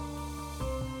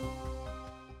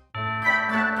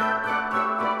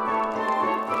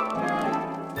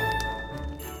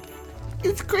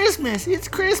 It's Christmas! It's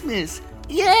Christmas!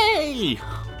 Yay!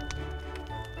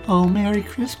 Oh, Merry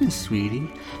Christmas, sweetie.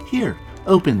 Here,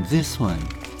 open this one.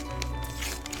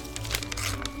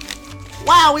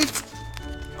 Wow,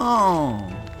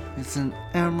 it's an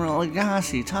Emerald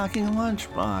Lagasse talking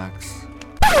lunchbox.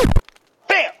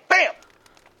 Bam! Bam!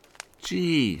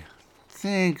 Gee,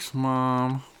 thanks,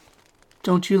 Mom.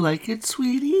 Don't you like it,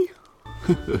 sweetie?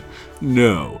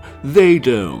 No, they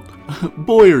don't.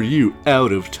 Boy, are you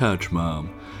out of touch,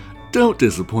 Mom. Don't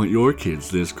disappoint your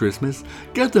kids this Christmas.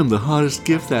 Get them the hottest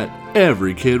gift that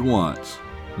every kid wants.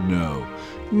 No,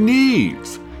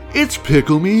 needs. It's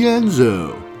Pickle Me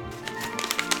Enzo.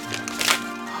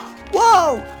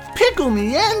 Whoa! Pickle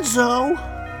Me Enzo!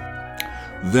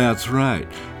 That's right.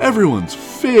 Everyone's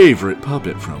favorite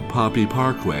puppet from Poppy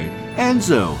Parkway,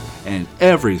 Enzo, and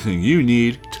everything you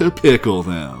need to pickle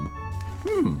them.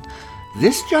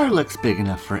 This jar looks big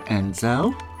enough for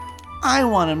Enzo. I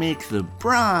want to make the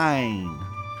brine.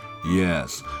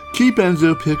 Yes, keep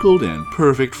Enzo pickled and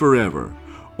perfect forever,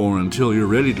 or until you're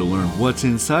ready to learn what's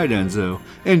inside Enzo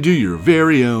and do your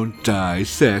very own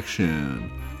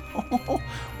dissection. Oh,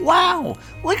 wow,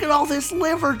 look at all this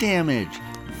liver damage.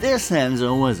 This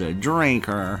Enzo was a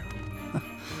drinker.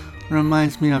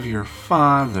 Reminds me of your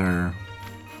father.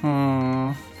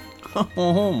 Oh,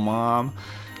 Mom.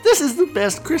 This is the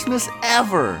best Christmas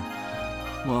ever!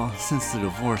 Well, since the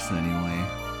divorce anyway.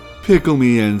 Pickle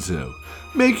Me Enzo.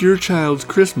 Make your child's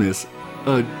Christmas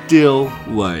a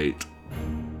delight.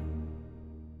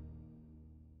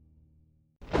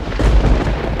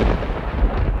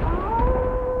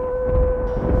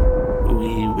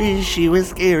 We wish you a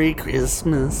scary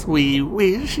Christmas. We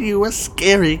wish you a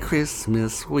scary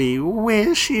Christmas. We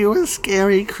wish you a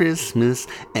scary Christmas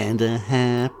and a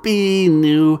happy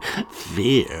new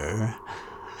year.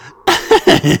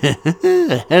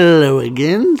 Hello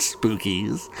again,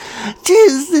 spookies.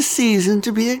 'Tis the season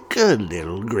to be a good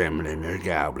little gremlin or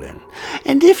goblin.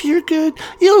 And if you're good,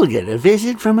 you'll get a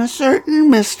visit from a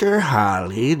certain Mr.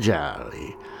 Holly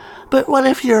Jolly. But what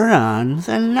if you're on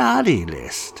the naughty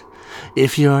list?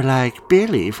 If you're like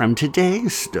Billy from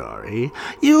today's story,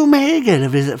 you may get a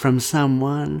visit from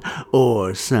someone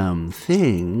or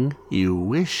something you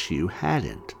wish you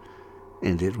hadn't.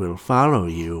 And it will follow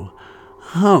you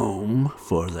home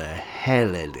for the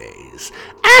Hellidays.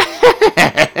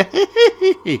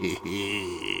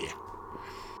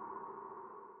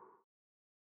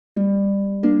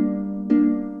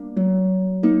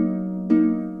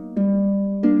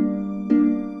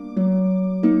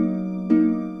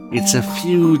 It's a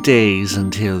few days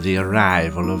until the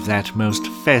arrival of that most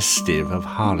festive of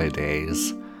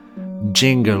holidays.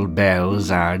 Jingle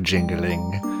bells are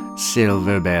jingling,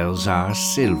 silver bells are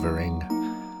silvering.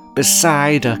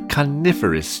 Beside a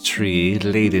coniferous tree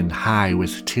laden high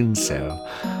with tinsel,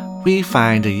 we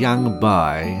find a young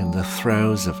boy in the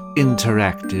throes of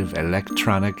interactive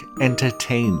electronic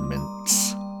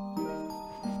entertainments.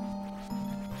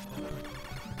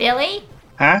 Billy?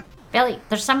 Huh? Billy,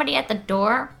 there's somebody at the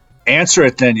door. Answer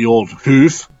it then, you old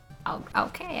hoof. Oh,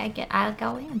 okay, I'll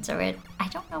go answer it. I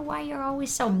don't know why you're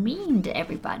always so mean to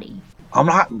everybody. I'm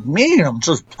not mean, I'm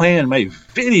just playing my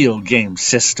video game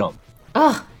system.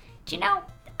 Ugh, do you know,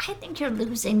 I think you're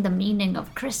losing the meaning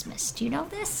of Christmas. Do you know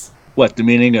this? What, the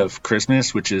meaning of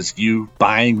Christmas, which is you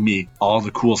buying me all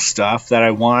the cool stuff that I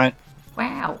want?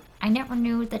 Wow, I never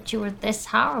knew that you were this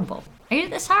horrible. Are you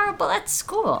this horrible at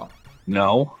school?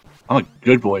 No, I'm a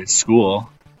good boy at school.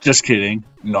 Just kidding,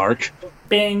 narc.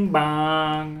 Bing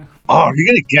bong. Oh, are you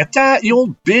gonna get that, you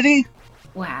old biddy?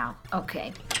 Wow,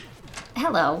 okay.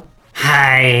 Hello.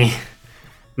 Hi,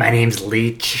 my name's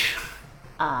Leech.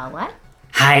 What?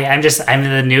 Hi, I'm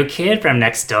the new kid from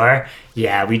next door.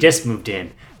 Yeah, we just moved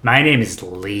in. My name is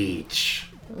Leech.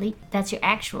 That's your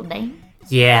actual name?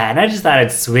 Yeah, and I just thought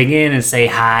I'd swing in and say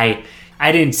hi.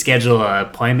 I didn't schedule an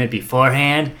appointment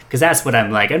beforehand, because that's what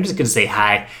I'm like. I'm just gonna say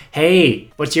hi.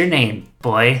 Hey, what's your name,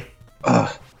 boy?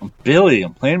 I'm Billy.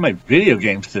 I'm playing my video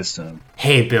game system.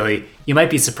 Hey, Billy, you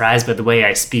might be surprised by the way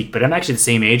I speak, but I'm actually the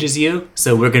same age as you,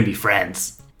 so we're gonna be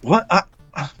friends. What? I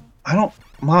don't...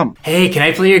 Mom. Hey, can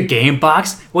I play your game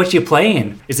box? What you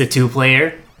playing? Is it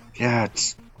 2-player? Yeah,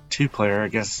 it's 2-player, I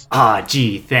guess. Aw,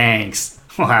 gee, thanks.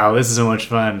 Wow, this is so much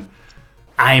fun.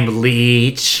 I'm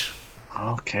Leech.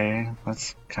 Okay,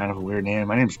 that's kind of a weird name.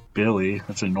 My name's Billy.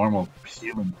 That's a normal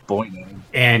human boy name.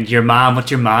 And your mom, what's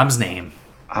your mom's name?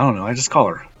 I don't know. I just call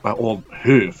her my old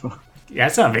hoof.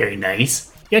 That's not very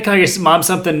nice. You gotta call your mom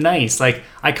something nice. Like,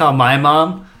 I call my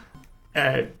mom,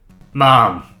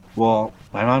 Mom. Well,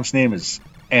 my mom's name is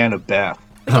Annabeth.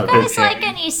 Would you guys like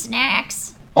any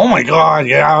snacks? Oh my god,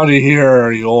 get out of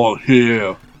here, you old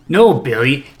hoof. No,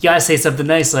 Billy. You gotta say something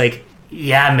nice like,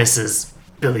 yeah, Mrs.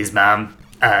 Billy's mom.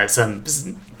 Some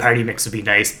party mix would be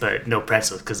nice, but no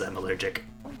pretzels because I'm allergic.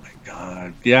 Oh my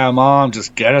god. Yeah, Mom,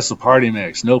 just get us a party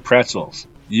mix. No pretzels.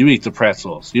 You eat the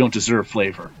pretzels. You don't deserve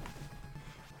flavor.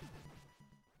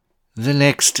 The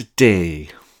next day,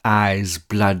 eyes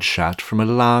bloodshot from a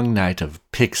long night of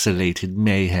pixelated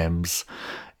mayhems,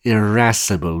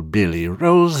 irascible Billy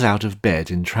rolls out of bed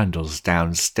and trundles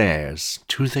downstairs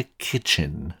to the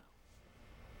kitchen.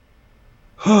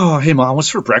 Oh, hey Mom, what's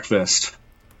for breakfast?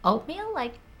 Oatmeal,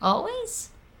 like always?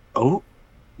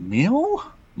 Oatmeal?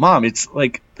 Mom, it's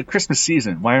like the Christmas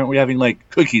season. Why aren't we having like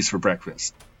cookies for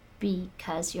breakfast?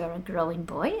 Because you're a growing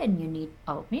boy and you need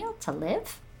oatmeal to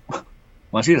live? Why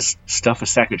don't you just stuff a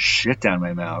sack of shit down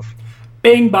my mouth?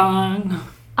 Bing bong.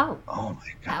 Oh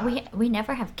my god. we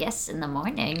never have guests in the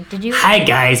morning. Did you? Hi,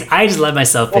 guys. I just let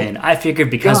myself in. I figured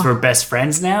because we're best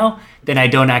friends now, then I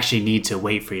don't actually need to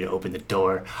wait for you to open the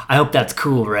door. I hope that's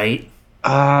cool, right?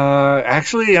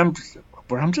 Actually, I'm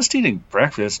just eating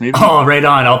breakfast. Maybe. Oh, right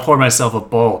on. I'll pour myself a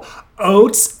bowl.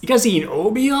 Oats? You guys eating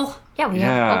oatmeal? Yeah, we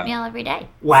have oatmeal every day.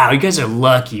 Wow, you guys are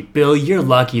lucky. Bill, you're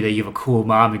lucky that you have a cool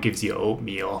mom who gives you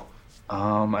oatmeal.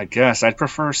 I guess I'd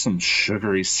prefer some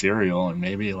sugary cereal and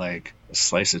maybe like a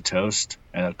slice of toast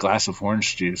and a glass of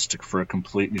orange juice for a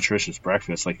complete nutritious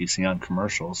breakfast like you see on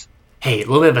commercials. Hey, a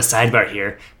little bit of a sidebar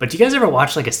here, but do you guys ever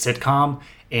watch like a sitcom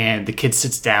and the kid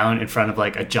sits down in front of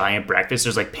like a giant breakfast?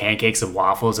 There's like pancakes and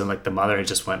waffles and like the mother has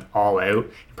just went all out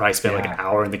and probably spent like an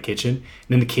hour in the kitchen. And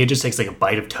then the kid just takes like a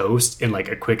bite of toast and like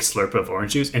a quick slurp of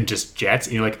orange juice and just jets.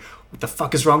 And you're like, what the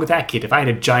fuck is wrong with that kid? If I had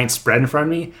a giant spread in front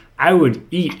of me, I would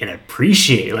eat and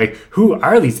appreciate. Like, who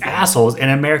are these assholes in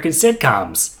American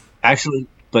sitcoms? Actually,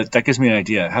 but that gives me an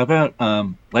idea. How about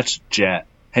let's jet?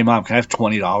 Hey Mom, can I have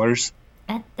 $20?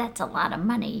 That's a lot of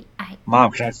money.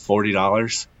 Mom, can I have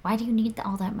 $40? Why do you need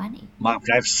all that money? Mom,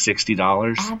 can I have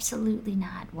 $60? Absolutely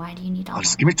not. Why do you need all that?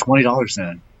 Just give me $20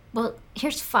 then. Well,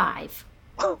 here's 5.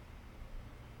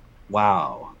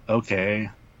 Wow. Okay.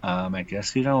 I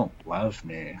guess you don't love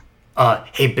me.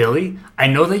 Hey Billy, I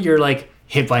know that you're like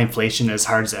hit by inflation as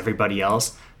hard as everybody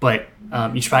else, but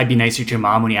you should probably be nicer to your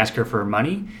mom when you ask her for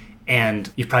money,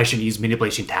 and you probably shouldn't use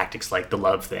manipulation tactics like the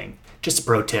love thing. Just a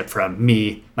pro tip from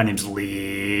me. My name's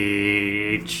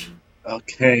Leech.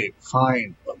 Okay,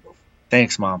 fine.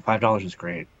 Thanks, Mom. $5 is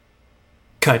great.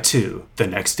 Cut to the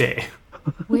next day.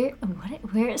 Where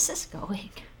is this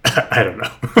going? I don't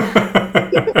know.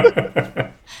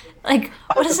 Like,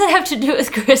 what does that have to do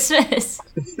with Christmas?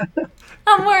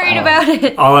 I'm worried about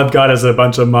it. All I've got is a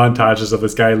bunch of montages of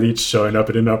this guy Leech showing up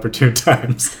at inopportune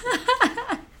times.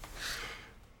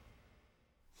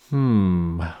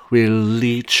 Will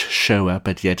Leech show up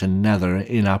at yet another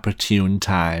inopportune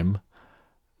time?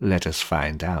 Let us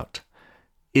find out.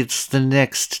 It's the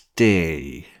next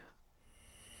day.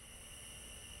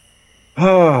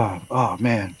 Oh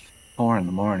man. 4 in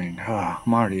the morning.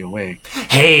 I'm already awake.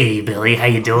 Hey Billy, how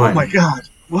you doing? Oh my god.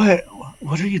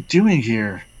 What are you doing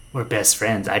here? We're best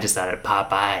friends. I just thought I'd pop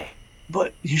by.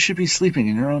 But you should be sleeping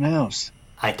in your own house.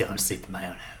 I don't sleep in my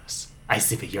own house. I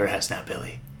sleep at your house now,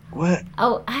 Billy. What?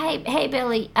 Oh, hey,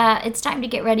 Billy. It's time to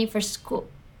get ready for school.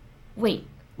 Wait,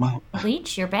 Mom.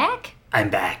 Leech, you're back? I'm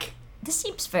back. This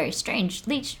seems very strange.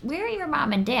 Leech, where are your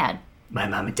mom and dad? My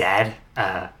mom and dad,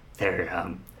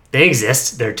 they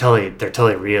exist. They're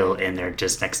totally real, and they're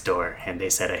just next door. And they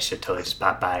said I should totally just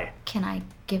pop by. Can I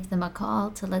give them a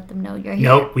call to let them know you're here?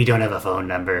 Nope, we don't have a phone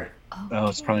number. Oh,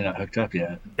 it's probably not hooked up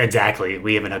yet. Exactly,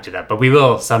 we haven't hooked it up, but we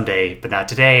will someday, but not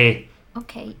today.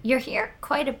 Okay, you're here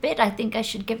quite a bit. I think I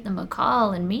should give them a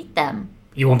call and meet them.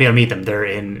 You won't be able to meet them. They're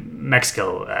in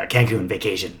Mexico, Cancun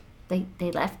vacation. They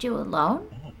left you alone?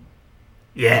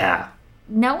 Yeah,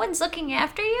 No one's looking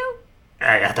after you?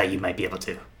 I thought you might be able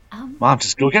to. Mom,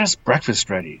 just go get us breakfast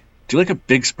ready. Do like a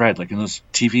big spread like in those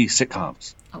TV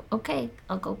sitcoms. Oh, okay,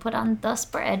 I'll go put on the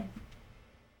spread.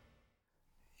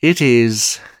 It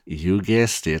is, you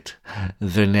guessed it,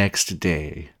 the next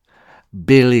day.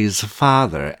 Billy's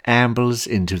father ambles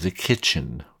into the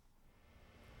kitchen.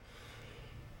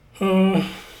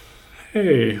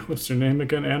 Hey, what's your name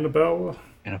again, Annabelle?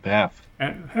 Annabeth.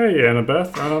 Hey,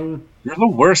 Annabeth. You're the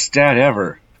worst dad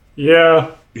ever.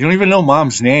 Yeah. You don't even know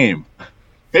Mom's name.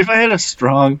 If I had a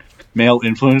strong male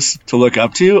influence to look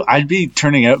up to, I'd be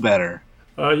turning out better.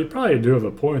 You probably do have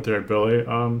a point there, Billy.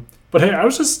 But hey, I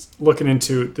was just looking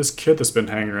into this kid that's been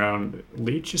hanging around.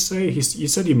 Leech, you say? You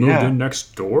said he moved in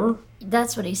next door?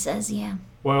 That's what he says, yeah.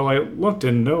 Well, I looked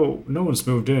and no one's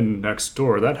moved in next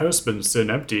door. That house has been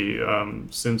sitting empty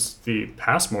since the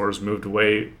Passmores moved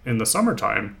away in the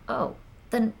summertime. Oh,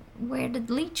 then where did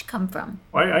Leech come from?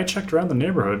 I checked around the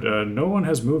neighborhood. No one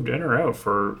has moved in or out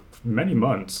for many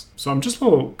months. So I'm just a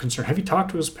little concerned. Have you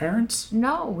talked to his parents?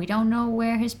 No, we don't know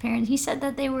where his parents... He said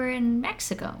that they were in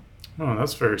Mexico. Oh,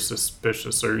 that's very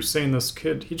suspicious. Are you saying this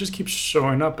kid, he just keeps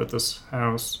showing up at this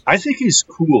house? I think he's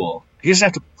cool. He doesn't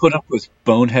have to put up with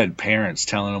bonehead parents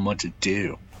telling him what to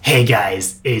do. Hey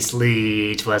guys, it's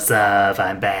Leech. What's up?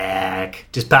 I'm back.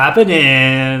 Just popping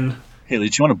in. Hey,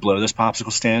 Leech, you want to blow this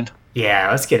popsicle stand? Yeah,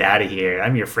 let's get out of here.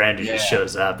 I'm your friend who just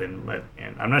shows up, and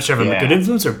I'm not sure if I'm a good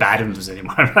influence or bad influence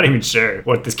anymore. I'm not even sure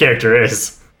what this character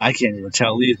is. I can't even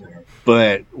tell either.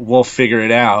 But we'll figure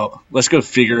it out. Let's go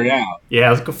figure it out. Yeah,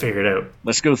 let's go figure it out.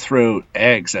 Let's go throw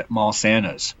eggs at Mall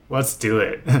Santas. Let's do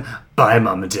it. Bye,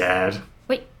 Mom and Dad.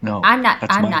 Wait, No, I'm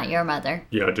not your mother.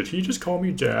 Yeah, did he just call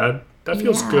me Dad? That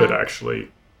feels good,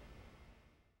 actually.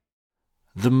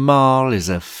 The mall is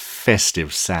a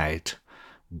festive sight.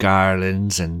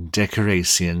 Garlands and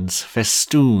decorations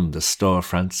festoon the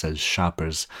storefronts as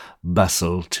shoppers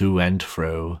bustle to and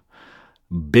fro.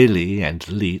 Billy and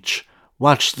Leech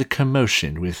watch the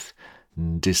commotion with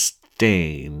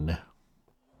disdain.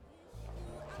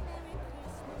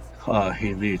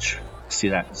 Hey, Leech, see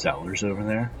that Zellers over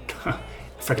there? I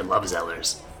freaking love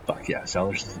Zellers. Fuck yeah,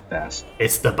 Zellers is the best.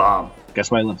 It's the bomb.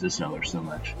 Guess why I love this Zellers so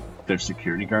much? Their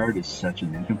security guard is such a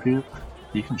nincompoop.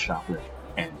 You can shoplift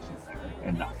anything there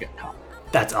and not get caught.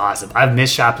 That's awesome. I've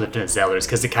missed shoplifting at Zellers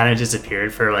because it kind of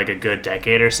disappeared for like a good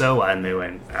decade or so when they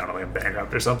went, I don't know, like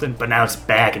bankrupt or something. But now it's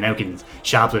back and now we can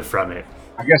shoplift from it.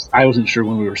 I guess I wasn't sure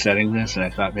when we were setting this, and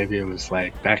I thought maybe it was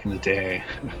like back in the day.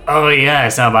 Oh yeah,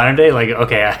 it's not modern day? Like,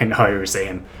 okay, I know what you were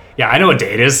saying. Yeah, I know what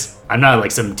day it is. I'm not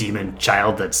like some demon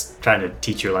child that's trying to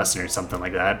teach you a lesson or something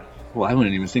like that. Well, I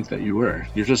wouldn't even think that you were.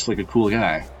 You're just like a cool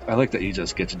guy. I like that you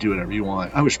just get to do whatever you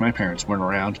want. I wish my parents weren't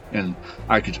around and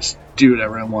I could just do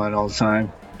whatever I want all the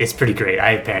time. It's pretty great.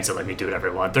 I have parents that let me do whatever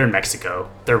I want. They're in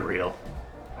Mexico. They're real.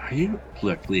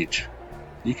 Look, Leech,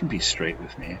 you can be straight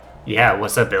with me. Yeah,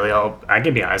 what's up, Billy? I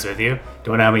can be honest with you.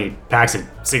 Do you know how many packs of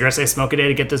cigarettes I smoke a day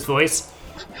to get this voice?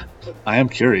 I am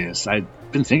curious. I've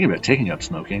been thinking about taking up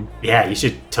smoking. Yeah, you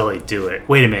should totally do it.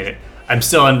 Wait a minute. I'm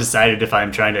still undecided if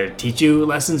I'm trying to teach you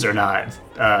lessons or not.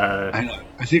 I know.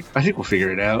 I think we'll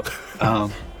figure it out.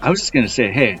 I was just gonna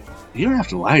say, hey, you don't have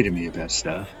to lie to me about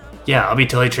stuff. Yeah, I'll be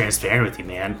totally transparent with you,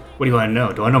 man. What do you want to know?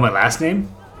 Do you want to know my last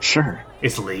name? Sure.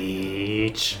 It's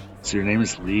Leech. So your name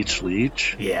is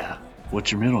Leech? Yeah, What's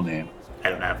your middle name? I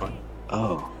don't have one.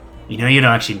 Oh. You know, you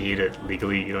don't actually need it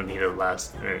legally. You don't need a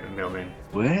last or a middle name.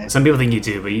 What? Some people think you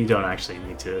do, but you don't actually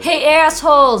need to. Hey,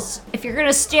 assholes! If you're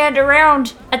gonna stand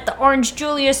around at the Orange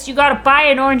Julius, you gotta buy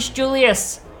an Orange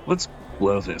Julius. Let's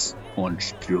blow this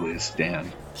Orange Julius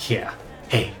stand. Yeah.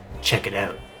 Hey, check it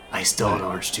out. I stole an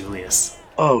Orange Julius.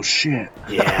 Oh, shit.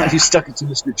 Yeah. You stuck it to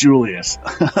Mr. Julius.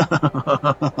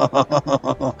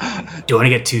 Do you want to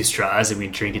get 2 straws and we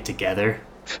drink it together?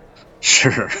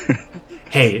 Sure.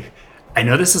 Hey, I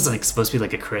know this is like supposed to be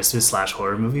like a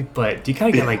Christmas/horror movie, but do you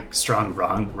kind of get like strong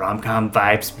rom-com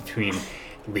vibes between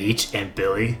Leech and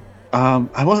Billy?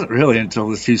 I wasn't really until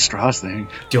the 2 straws thing.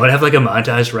 Do you want to have like a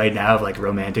montage right now of like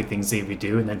romantic things that we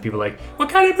do, and then people are like, what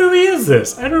kind of movie is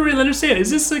this? I don't really understand. Is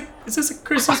this a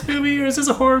Christmas movie, or is this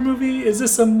a horror movie? Is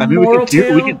this a moral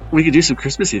tale? We could do some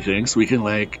Christmassy things. We can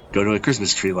like go to a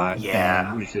Christmas tree lot.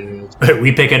 Yeah. We could.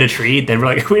 We pick out a tree, then we're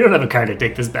like, we don't have a car to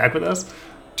take this back with us.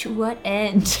 To what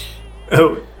end?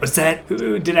 Oh, what's that?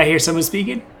 Did I hear someone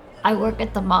speaking? I work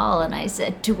at the mall, and I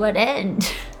said, to what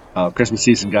end? Christmas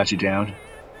season got you down.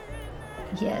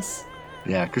 Yes.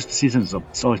 Yeah, Christmas season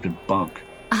it's always been bunk.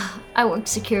 I work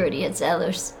security at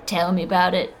Zellers. Tell me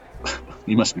about it.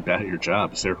 You must be bad at your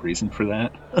job. Is there a reason for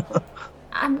that?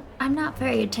 I'm not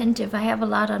very attentive. I have a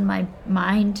lot on my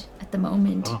mind at the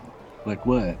moment. Oh, like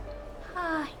what?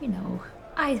 You know,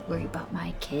 I worry about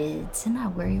my kids, and I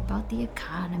worry about the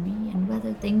economy and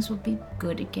whether things will be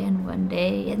good again one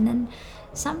day. And then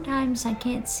sometimes I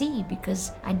can't see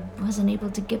because I wasn't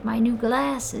able to get my new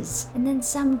glasses. And then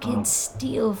some kids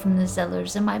steal from the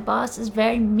Zellers, and my boss is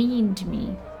very mean to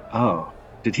me. Oh,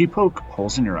 did he poke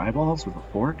holes in your eyeballs with a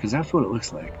fork? Because that's what it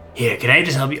looks like. Here, can I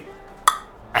just help you?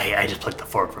 I just plucked the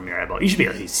fork from your eyeball. You should be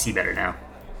able to see better now.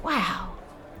 Wow.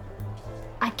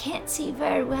 I can't see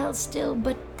very well still,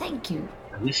 but thank you.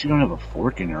 At least you don't have a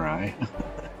fork in your eye.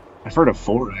 I've heard of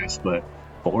 4 eyes, but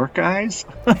fork eyes?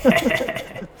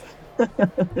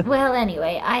 Well,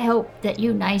 anyway, I hope that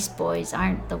you nice boys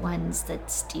aren't the ones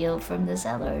that steal from the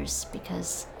Zellers,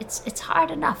 because it's hard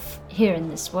enough here in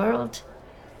this world.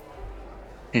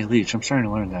 Hey, Leech, I'm starting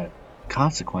to learn that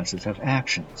consequences have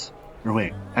actions. Or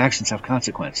wait, actions have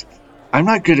consequences. I'm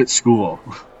not good at school.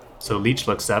 So Leech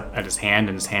looks up at his hand,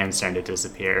 and his hand's starting to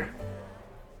disappear.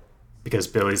 Because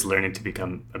Billy's learning to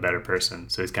become a better person.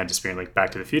 So he's kind of disappearing like Back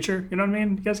to the Future. You know what I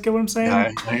mean? You guys get what I'm saying?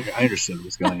 Yeah, I understand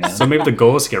what's going on. So maybe the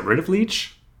goal is to get rid of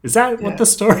Leech? Is that what the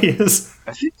story is?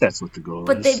 I think that's what the goal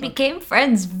But is. they became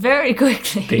friends very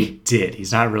quickly. They did.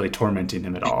 He's not really tormenting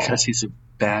him at all. Because he's a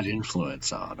bad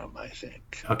influence on him, I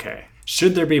think. Okay.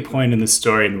 Should there be a point in the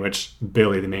story in which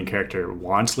Billy, the main character,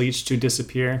 wants Leech to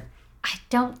disappear? I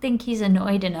don't think he's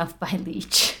annoyed enough by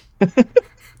Leech.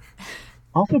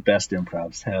 All the best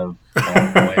improvs have a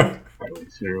point partway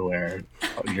through where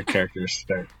your characters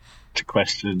start to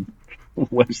question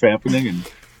what's happening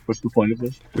and what's the point of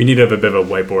this. We need to have a bit of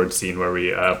a whiteboard scene where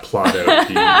we plot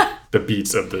out the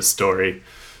beats of the story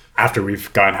after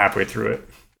we've gone halfway through it.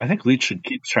 I think Leech should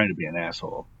keep trying to be an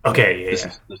asshole. Okay, This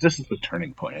is the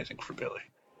turning point, I think, for Billy.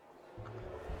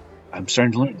 I'm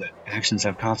starting to learn that actions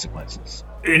have consequences.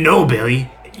 No,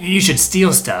 Billy. You should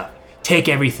steal stuff. Take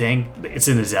everything. It's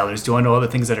in the Zellers. Do you want to know all the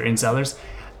things that are in Zellers?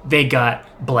 They got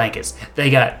blankets. They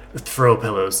got throw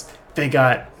pillows. They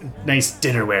got nice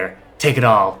dinnerware. Take it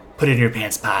all. Put it in your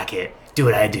pants pocket. Do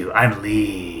what I do. I'm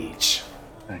Leech.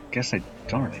 I guess I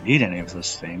don't really need any of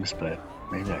those things, but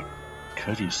maybe I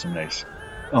could use some nice...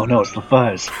 Oh no, it's the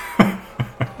fuzz.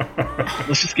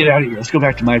 Let's just get out of here. Let's go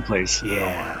back to my place.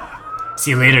 Yeah.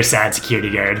 See you later, sad security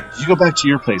guard. You go back to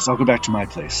your place. I'll go back to my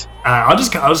place. I'll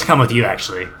just come with you,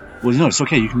 actually. Well, no, it's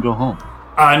okay. You can go home.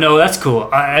 No, that's cool.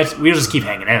 We'll just keep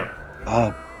hanging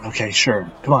out. Okay, sure.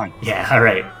 Come on. Yeah, all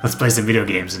right. Let's play some video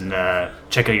games and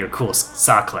check out your cool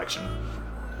sock collection.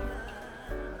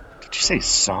 Did you say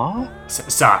saw?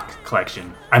 Sock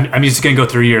collection. I'm just gonna go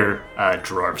through your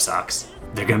drawer of socks.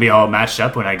 They're gonna be all matched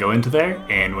up when I go into there,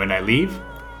 and when I leave,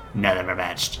 none of them are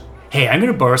matched. Hey, I'm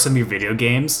gonna borrow some of your video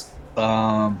games.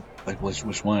 Like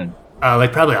which one?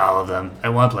 Like probably all of them. I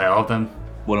want to play all of them.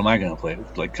 What am I gonna play?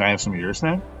 Like, can I have some of yours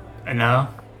now? No.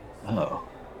 Oh.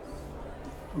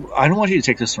 I don't want you to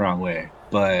take this the wrong way,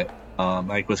 but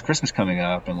like with Christmas coming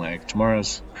up and like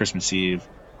tomorrow's Christmas Eve,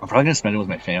 I'm probably gonna spend it with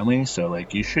my family. So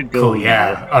like you should go Cool, to your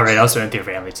yeah. All right, house. I'll spend it with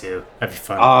your family too. That'd be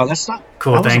fun. That's not.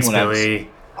 Cool, That wasn't thanks, what I was. Billy.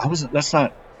 I wasn't. That's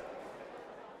not.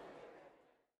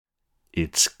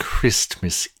 It's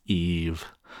Christmas Eve.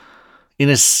 In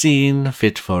a scene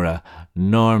fit for a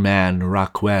Norman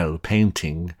Rockwell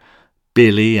painting,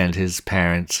 Billy and his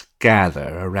parents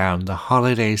gather around the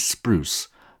holiday spruce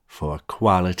for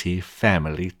quality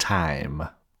family time.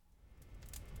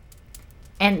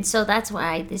 And so that's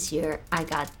why this year I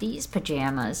got these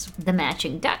pajamas, the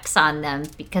matching ducks on them,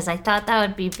 because I thought that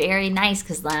would be very nice,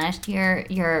 because last year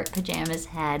your pajamas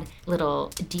had little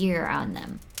deer on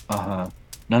them.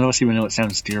 None of us even know what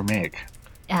sounds deer make.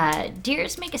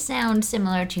 Deers make a sound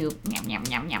similar to meow, meow,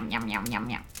 meow, meow, meow, meow, meow,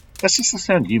 meow. That's just the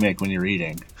sound you make when you're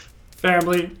eating.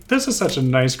 Family, this is such a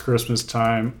nice Christmas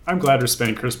time. I'm glad we're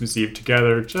spending Christmas Eve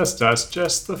together. Just us,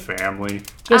 just the family,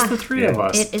 just the three of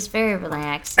us. It is very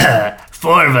relaxed.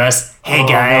 4 of us. Hey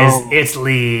guys, no. it's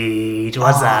Leech.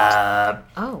 What's up?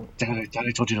 Oh, Dad,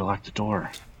 I told you to lock the door.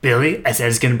 Billy, I said I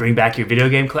was gonna bring back your video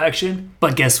game collection,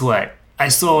 but guess what? I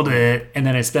sold it, and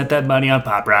then I spent that money on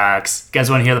Pop Rocks. You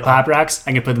guys want to hear the Pop Rocks?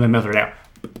 I can put them in my mouth right now.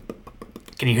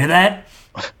 Can you hear that?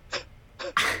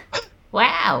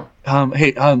 wow.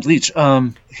 Hey, Leech,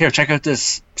 here, check out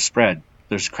this spread.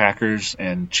 There's crackers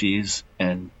and cheese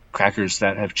and crackers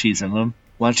that have cheese in them.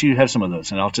 Why don't you have some of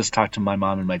those, and I'll just talk to my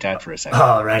mom and my dad for a second.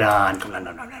 Oh, right on.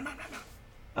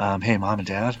 Hey, Mom and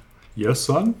Dad, Yes,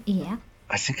 son? Yeah.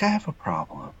 I think I have a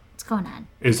problem. What's going on?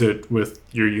 Is it with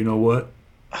your you-know-what?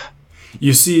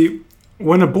 You see,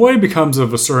 when a boy becomes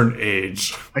of a certain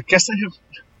age... I guess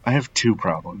I have 2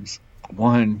 problems.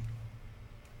 One,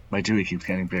 my Dewey keeps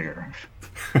getting bigger.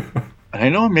 And I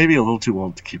know I'm maybe a little too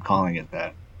old to keep calling it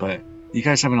that, but you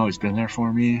guys haven't always been there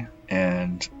for me,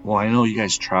 and, well, I know you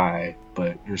guys try,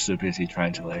 but you're so busy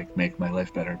trying to, like, make my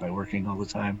life better by working all the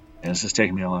time, and it's just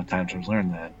taken me a long time to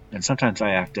learn that. And sometimes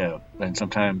I act out, and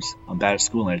sometimes I'm bad at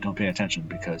school and I don't pay attention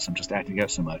because I'm just acting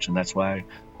out so much, and that's why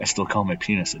I still call my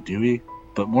penis a Dewey,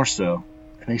 but more so,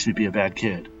 it makes me be a bad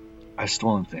kid. I've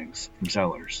stolen things from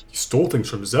sellers. You stole things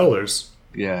from Zellers.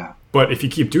 Yeah. But if you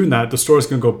keep doing that, the store's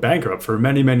going to go bankrupt for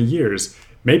many, many years.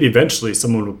 Maybe eventually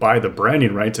someone will buy the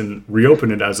branding rights and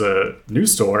reopen it as a new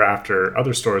store after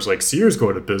other stores like Sears go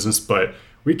out of business, but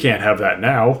we can't have that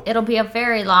now. It'll be a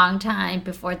very long time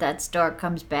before that store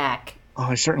comes back. Oh,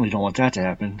 I certainly don't want that to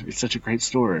happen. It's such a great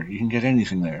store. You can get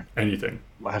anything there. Anything.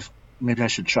 Maybe I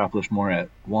should shoplift more at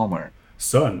Walmart.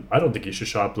 Son, I don't think you should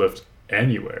shoplift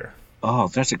anywhere. Oh,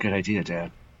 that's a good idea,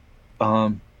 Dad.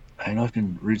 I know I've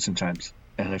been rude sometimes,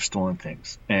 and I've stolen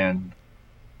things, and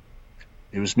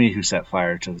it was me who set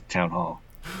fire to the town hall.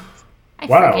 I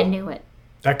Wow. freaking knew it.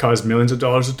 That caused millions of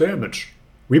dollars of damage.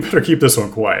 We better keep this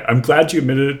one quiet. I'm glad you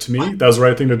admitted it to me. That was the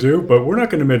right thing to do, but we're not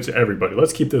going to admit it to everybody.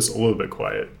 Let's keep this a little bit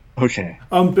quiet. Okay.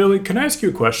 Billy, can I ask you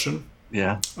a question?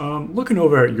 Yeah. Looking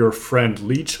over at your friend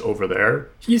Leech over there,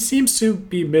 he seems to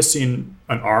be missing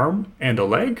an arm and a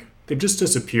leg. They've just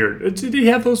disappeared. Did he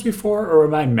have those before, or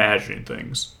am I imagining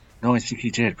things? No, I think he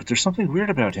did, but there's something weird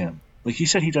about him. Like, he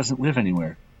said he doesn't live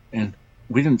anywhere, and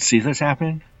we didn't see this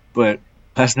happen, but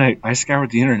last night I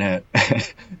scoured the internet,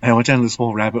 and I went down this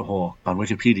whole rabbit hole on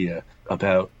Wikipedia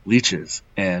about leeches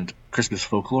and Christmas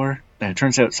folklore, and it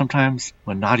turns out sometimes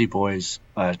when naughty boys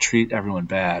treat everyone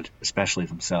bad, especially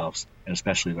themselves, and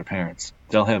especially their parents,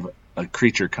 they'll have a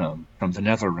creature come from the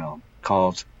nether realm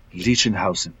called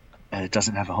Liechenhausen, and it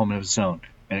doesn't have a home of its own,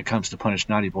 and it comes to punish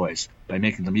naughty boys by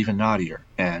making them even naughtier,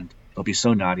 and they'll be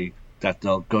so naughty that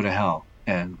they'll go to hell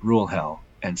and rule hell,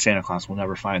 and Santa Claus will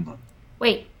never find them.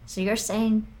 Wait, so you're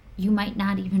saying you might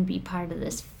not even be part of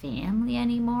this family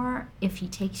anymore if he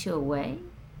takes you away?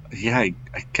 Yeah, I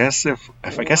guess if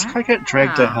I get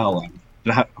dragged to hell, I'm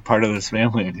not a part of this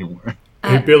family anymore.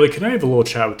 Hey, Billy, can I have a little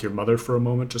chat with your mother for a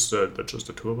moment? Just the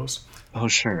 2 of us? Oh,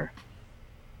 sure.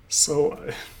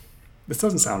 So, this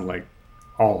doesn't sound like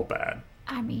all bad.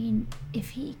 I mean,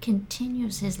 if he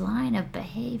continues his line of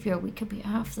behavior, we could be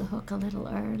off the hook a little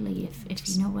early, if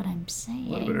you know what I'm saying.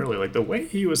 A little bit early. Like, the way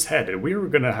he was headed, we were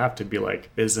going to have to be,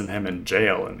 like, visiting him in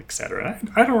jail and etc.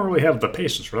 I don't really have the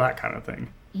patience for that kind of thing.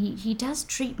 He does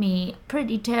treat me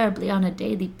pretty terribly on a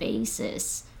daily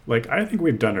basis. Like, I think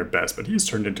we've done our best, but he's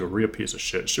turned into a real piece of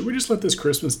shit. Should we just let this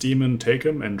Christmas demon take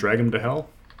him and drag him to hell?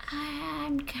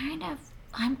 I'm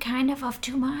kind of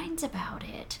 2 minds about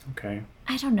it. Okay.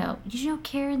 I don't know. You know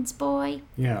Karen's boy?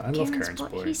 Yeah, I love Karen's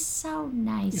boy. He's so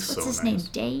nice. He's What's so his nice.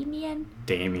 name? Damien?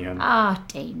 Damien. Ah,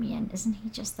 Damien. Isn't he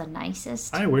just the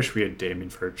nicest? I wish we had Damien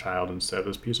for a child instead of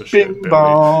this piece of shit, Bing Billy.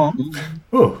 bong.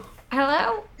 Oh,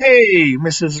 Hello? Hey,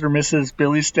 Mrs. or Mrs.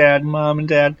 Billy's dad, mom and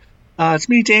dad. It's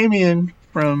me, Damien,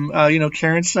 from,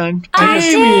 Karen's son.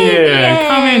 Damien!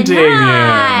 Come in, Damien!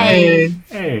 Hi. Hey.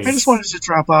 Hey. I just wanted to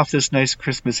drop off this nice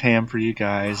Christmas ham for you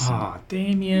guys. Aw,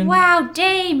 Damien. Wow,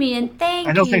 Damien, thank you.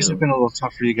 I know things have been a little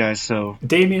tough for you guys, so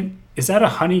Damien, is that a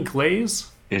honey glaze?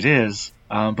 it is.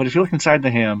 But if you look inside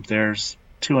the ham, there's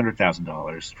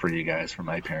 $200,000 for you guys from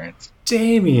my parents.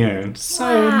 Damien, so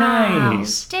Wow,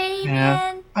 nice. Damien,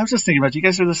 Yeah. I was just thinking about you. You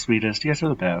guys are the sweetest. You guys are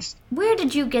the best. where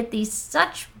did you get these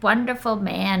such wonderful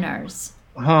manners?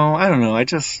 Oh, I don't know. I've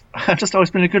just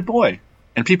always been a good boy.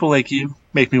 And people like you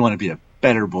make me want to be a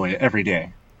better boy every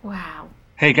day. Wow.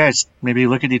 Hey guys, maybe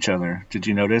look at each other. Did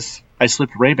you notice? I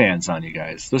slipped Ray-Bans on you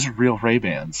guys. Those are real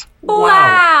Ray-Bans.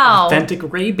 Wow.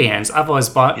 Authentic Ray-Bans. I've always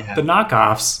bought Yeah. the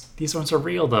knockoffs. These ones are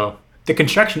real, though. The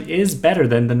construction is better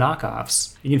than the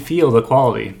knockoffs. You can feel the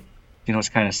quality. You know what's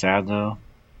kind of sad though?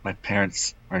 My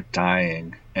parents are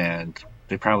dying, and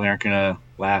they probably aren't going to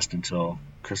last until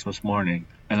Christmas morning.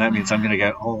 And that means I'm going to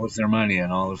get all of their money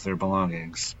and all of their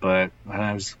belongings. But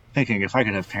I was thinking if I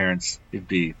could have parents, it'd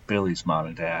be Billy's mom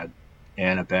and dad,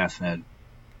 Annabeth, and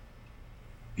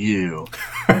you.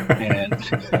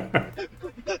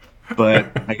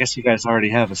 But I guess you guys already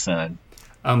have a son.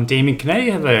 Damien, can I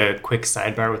have a quick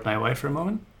sidebar with my wife for a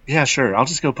moment? Yeah, sure. I'll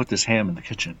just go put this ham in the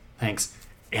kitchen. Thanks.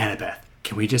 Annabeth,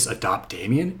 can we just adopt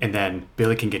Damien and then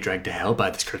Billy can get dragged to hell by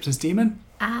this Christmas demon?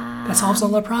 That solves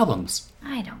all our problems.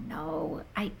 I don't know.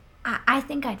 I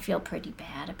think I'd feel pretty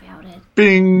bad about it.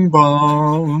 Bing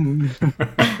bong.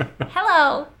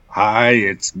 Hello. Hi,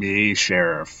 it's me,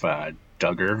 Sheriff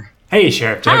Duggar. Hey,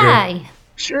 Sheriff Duggar. Hi.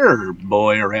 Sure,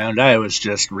 boy around. I was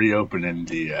just reopening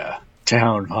the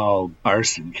town hall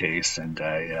arson case, and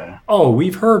Oh,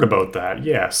 we've heard about that,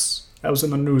 yes. That was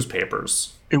in the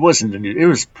newspapers. it wasn't the new. It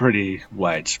was pretty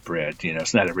widespread. You know,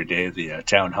 it's not every day the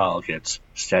town hall gets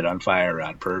set on fire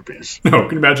on purpose. No,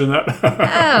 can you imagine that?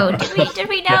 Oh, did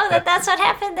we know that that's what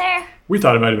happened there? We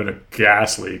thought it might have been a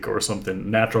gas leak or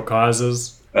something. Natural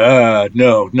causes.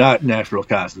 No, not natural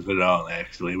causes at all.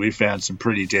 Actually, we found some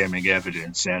pretty damning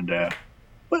evidence, and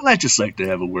well, I'd just like to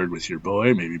have a word with your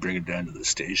boy. Maybe bring him down to the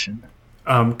station.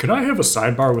 Can I have a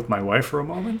sidebar with my wife for a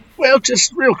moment? Well,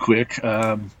 just real quick,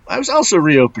 I was also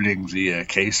reopening the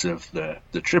case of the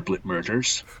triplet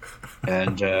murders,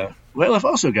 and, well, I've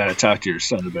also got to talk to your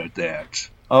son about that.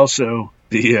 Also,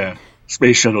 the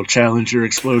Space Shuttle Challenger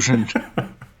explosion.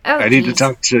 Oh, I need to geez.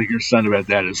 talk to your son about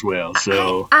that as well,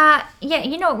 so... Yeah,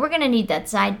 you know what? We're gonna need that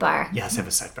sidebar. Yeah, let's have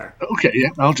a sidebar. Okay, yeah,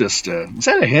 I'll just, is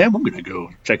that a ham? I'm gonna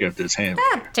go check out this ham.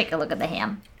 Take a look at the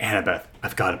ham. Annabeth,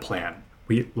 I've got a plan.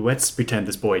 Let's pretend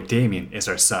this boy Damien is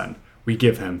our son. We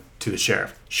give him to the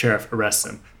sheriff. Sheriff arrests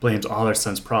him, blames all our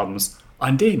son's problems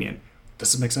on Damien.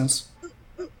 Does this make sense?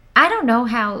 I don't know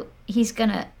how he's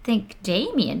gonna think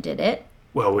Damien did it.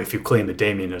 Well, if you claim that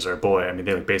Damien is our boy, I mean,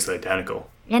 they look basically identical.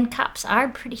 And cops are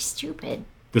pretty stupid.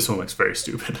 This one looks very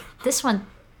stupid. This one,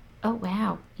 oh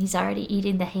wow, he's already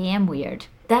eating the ham weird.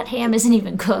 That ham isn't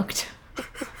even cooked.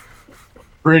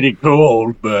 Pretty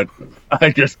cold, but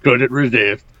I just couldn't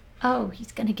resist. Oh,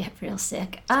 he's gonna get real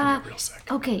sick. Real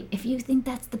sick. Okay, if you think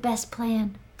that's the best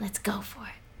plan, let's go for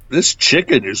it. This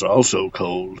chicken is also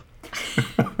cold.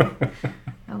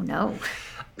 Oh no.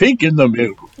 Pink in the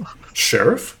middle.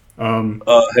 Sheriff?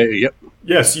 Hey, yep.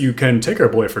 Yes, you can take our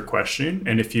boy for questioning,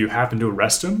 and if you happen to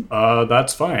arrest him,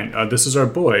 that's fine. This is our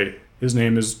boy. His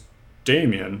name is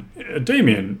Damien.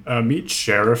 Damien, meet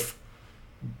Sheriff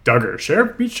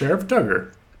Duggar. Meet Sheriff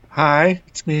Duggar. Hi,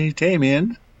 it's me,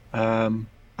 Damien.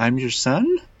 I'm your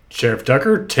son? Sheriff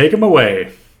Duggar, take him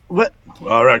away. What?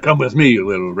 All right, come with me, you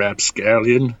little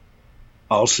rapscallion.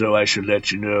 Also, I should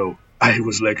let you know, I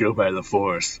was let go by the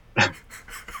Force.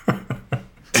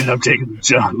 And I'm taking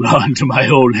the law into my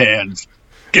own hands.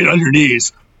 Get on your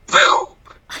knees.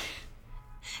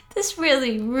 This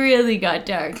really, really got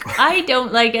dark. I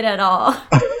don't like it at all.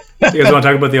 You guys want to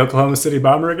talk about the Oklahoma City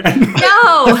bomber again?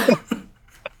 No!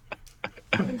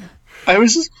 I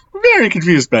was just very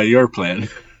confused by your plan.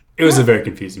 It was a very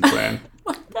confusing plan.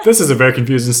 This is a very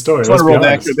confusing story. Let's Let's be roll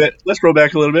back honest. a bit. Let's roll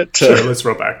back a little bit. Sure, let's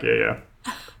roll back. Yeah.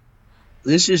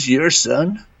 This is your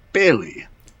son, Billy.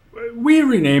 We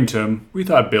renamed him. We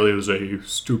thought Billy was a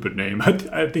stupid name.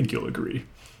 I think you'll agree.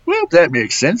 Well, that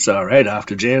makes sense, all right. Off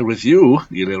to jail with you,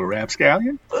 you little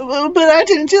rapscallion. But I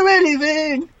didn't do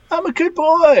anything. I'm a good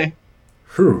boy.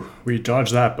 Whew, we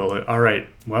dodged that bullet. All right.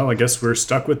 Well, I guess we're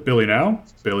stuck with Billy now.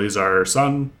 Billy's our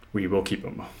son. We will keep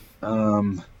him.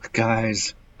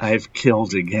 Guys, I've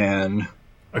killed again.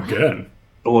 Again?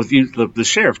 Well, the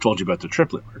sheriff told you about the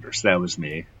triplet murders. That was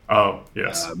me. Oh,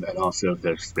 yes. And also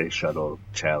the Space Shuttle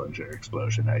Challenger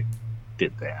explosion. I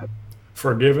did that.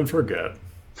 Forgive and forget.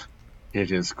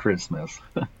 It is Christmas.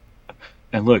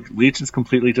 And look, Leech has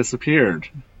completely disappeared.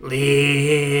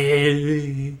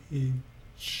 Leech.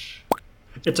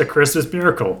 It's a Christmas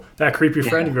miracle. That creepy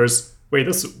friend of yours... Wait,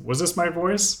 was this my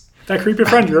voice? That creepy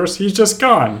friend of yours, he's just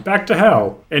gone. Back to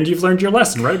hell. And you've learned your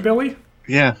lesson, right, Billy?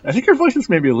 Yeah, I think your voice is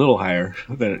maybe a little higher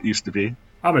than it used to be.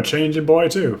 I'm a changing boy,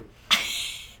 too.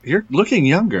 You're looking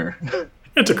younger.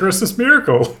 It's a Christmas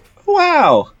miracle.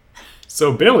 Wow.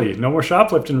 So, Billy, no more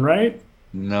shoplifting, right?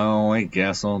 No, I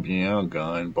guess I'll be a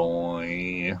good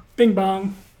boy. Bing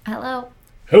bong. Hello.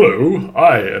 Hello,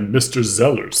 I am Mr.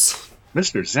 Zellers.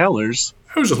 Mr. Zellers?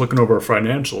 I was just looking over our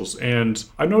financials, and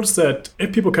I noticed that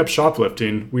if people kept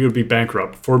shoplifting, we would be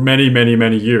bankrupt for many, many,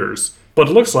 many years. But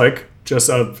it looks like, just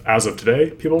as of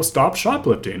today, people stopped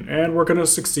shoplifting, and we're going to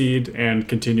succeed and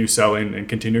continue selling and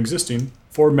continue existing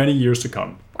for many years to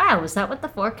come. Wow, is that what the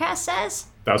forecast says?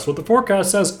 That's what the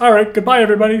forecast says. All right, goodbye,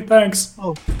 everybody. Thanks.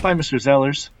 Oh, bye, Mr.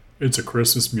 Zellers. It's a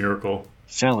Christmas miracle.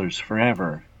 Zellers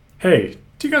forever. Hey,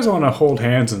 do you guys want to hold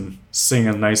hands and sing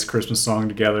a nice Christmas song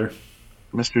together?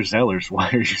 Mr. Zellers, why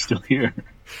are you still here?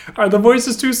 Are the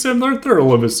voices too similar? They're a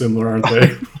little bit similar, aren't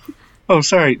they? Oh,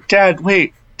 sorry. Dad,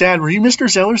 wait. Dad, were you Mr.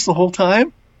 Zellers the whole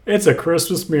time? It's a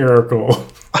Christmas miracle.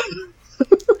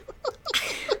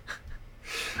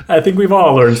 I think we've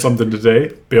all learned something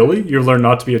today. Billy, you've learned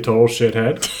not to be a total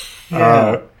shithead.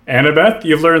 Yeah. Annabeth,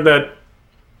 you've learned that...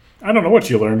 I don't know what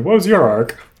you learned. What was your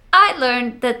arc? I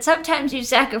learned that sometimes you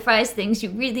sacrifice things you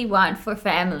really want for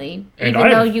family, And even I-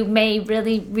 though you may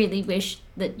really, really wish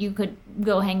that you could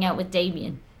go hang out with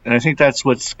Damien. And I think that's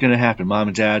what's going to happen, Mom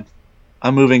and Dad.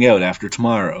 I'm moving out after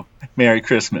tomorrow. Merry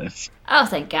Christmas. Oh,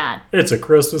 thank God. It's a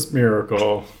Christmas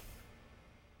miracle.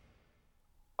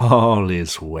 All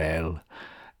is well.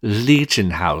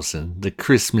 Leichenhausen, the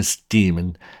Christmas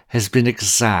demon, has been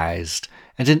excised,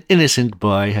 and an innocent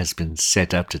boy has been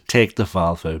set up to take the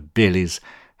fall for Billy's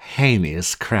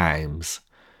heinous crimes.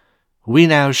 We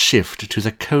now shift to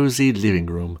the cozy living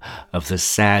room of the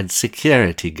sad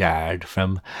security guard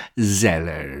from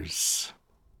Zellers.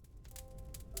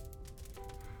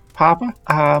 Papa,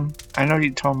 I know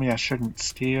you told me I shouldn't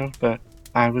steal, but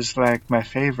I was like my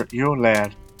favorite Yule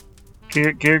lad.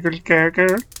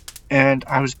 Gurgle. And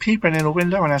I was peeping in a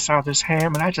window and I saw this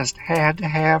ham and I just had to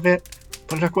have it.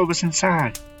 But look what was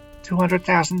inside.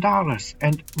 $200,000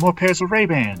 and more pairs of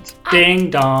Ray-Bans.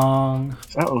 Ding dong.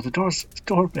 Uh-oh, the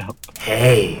doorbell.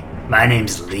 Hey, my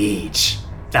name's Leech.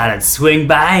 Thought I'd swing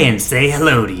by and say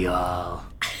hello to y'all.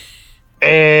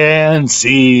 And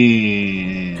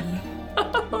scene.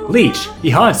 Leech, he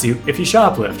haunts you if you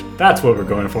shoplift. That's what we're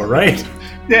going for, right?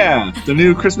 Yeah, the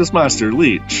new Christmas monster,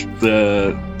 Leech.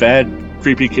 The bad,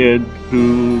 creepy kid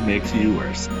who makes you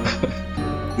worse.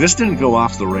 This didn't go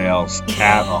off the rails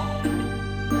at all.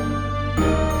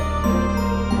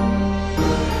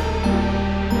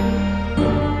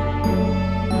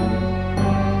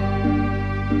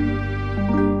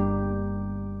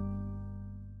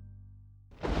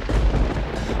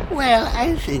 Well,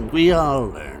 I think we all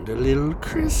learned a little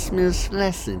Christmas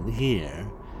lesson here,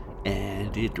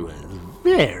 and it was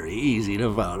very easy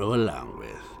to follow along with.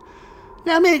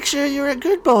 Now make sure you're a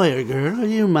good boy or girl, or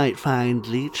you might find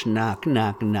Leech knocking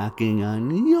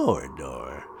on your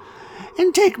door.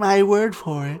 And take my word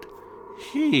for it,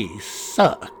 he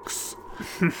sucks.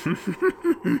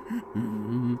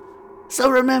 So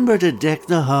remember to deck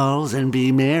the halls and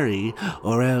be merry,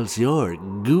 or else your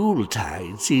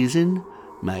Ghoul-tide season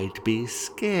might be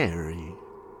scary.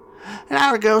 And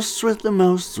our ghosts with the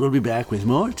most will be back with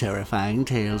more terrifying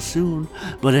tales soon.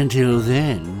 But until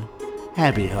then,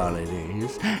 happy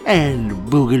holidays and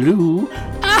boogaloo.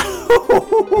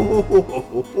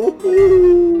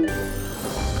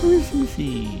 Christmas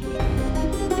Eve.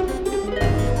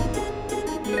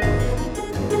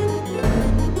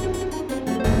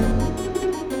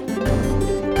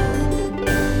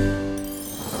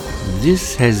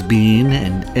 This has been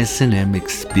an S&M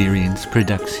Experience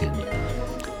production.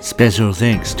 Special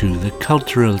thanks to the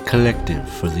Cultural Collective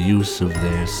for the use of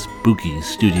their spooky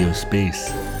studio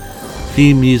space.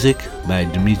 Theme music by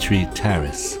Dmitry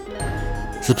Taras.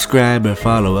 Subscribe or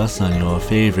follow us on your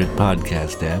favorite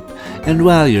podcast app, and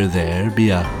while you're there, be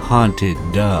a haunted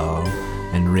doll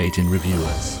and rate and review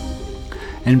us.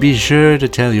 And be sure to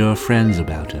tell your friends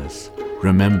about us.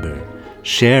 Remember,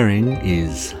 sharing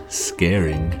is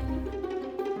scaring.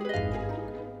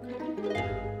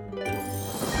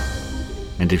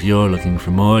 And if you're looking for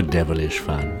more devilish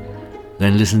fun,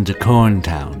 then listen to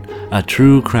Corntown, a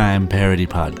true crime parody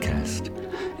podcast.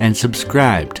 And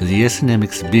subscribe to the S&M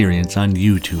Experience on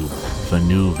YouTube for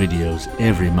new videos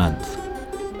every month.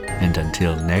 And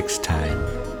until next time,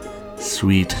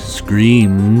 sweet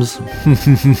screams.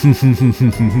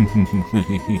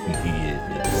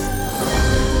 Yeah.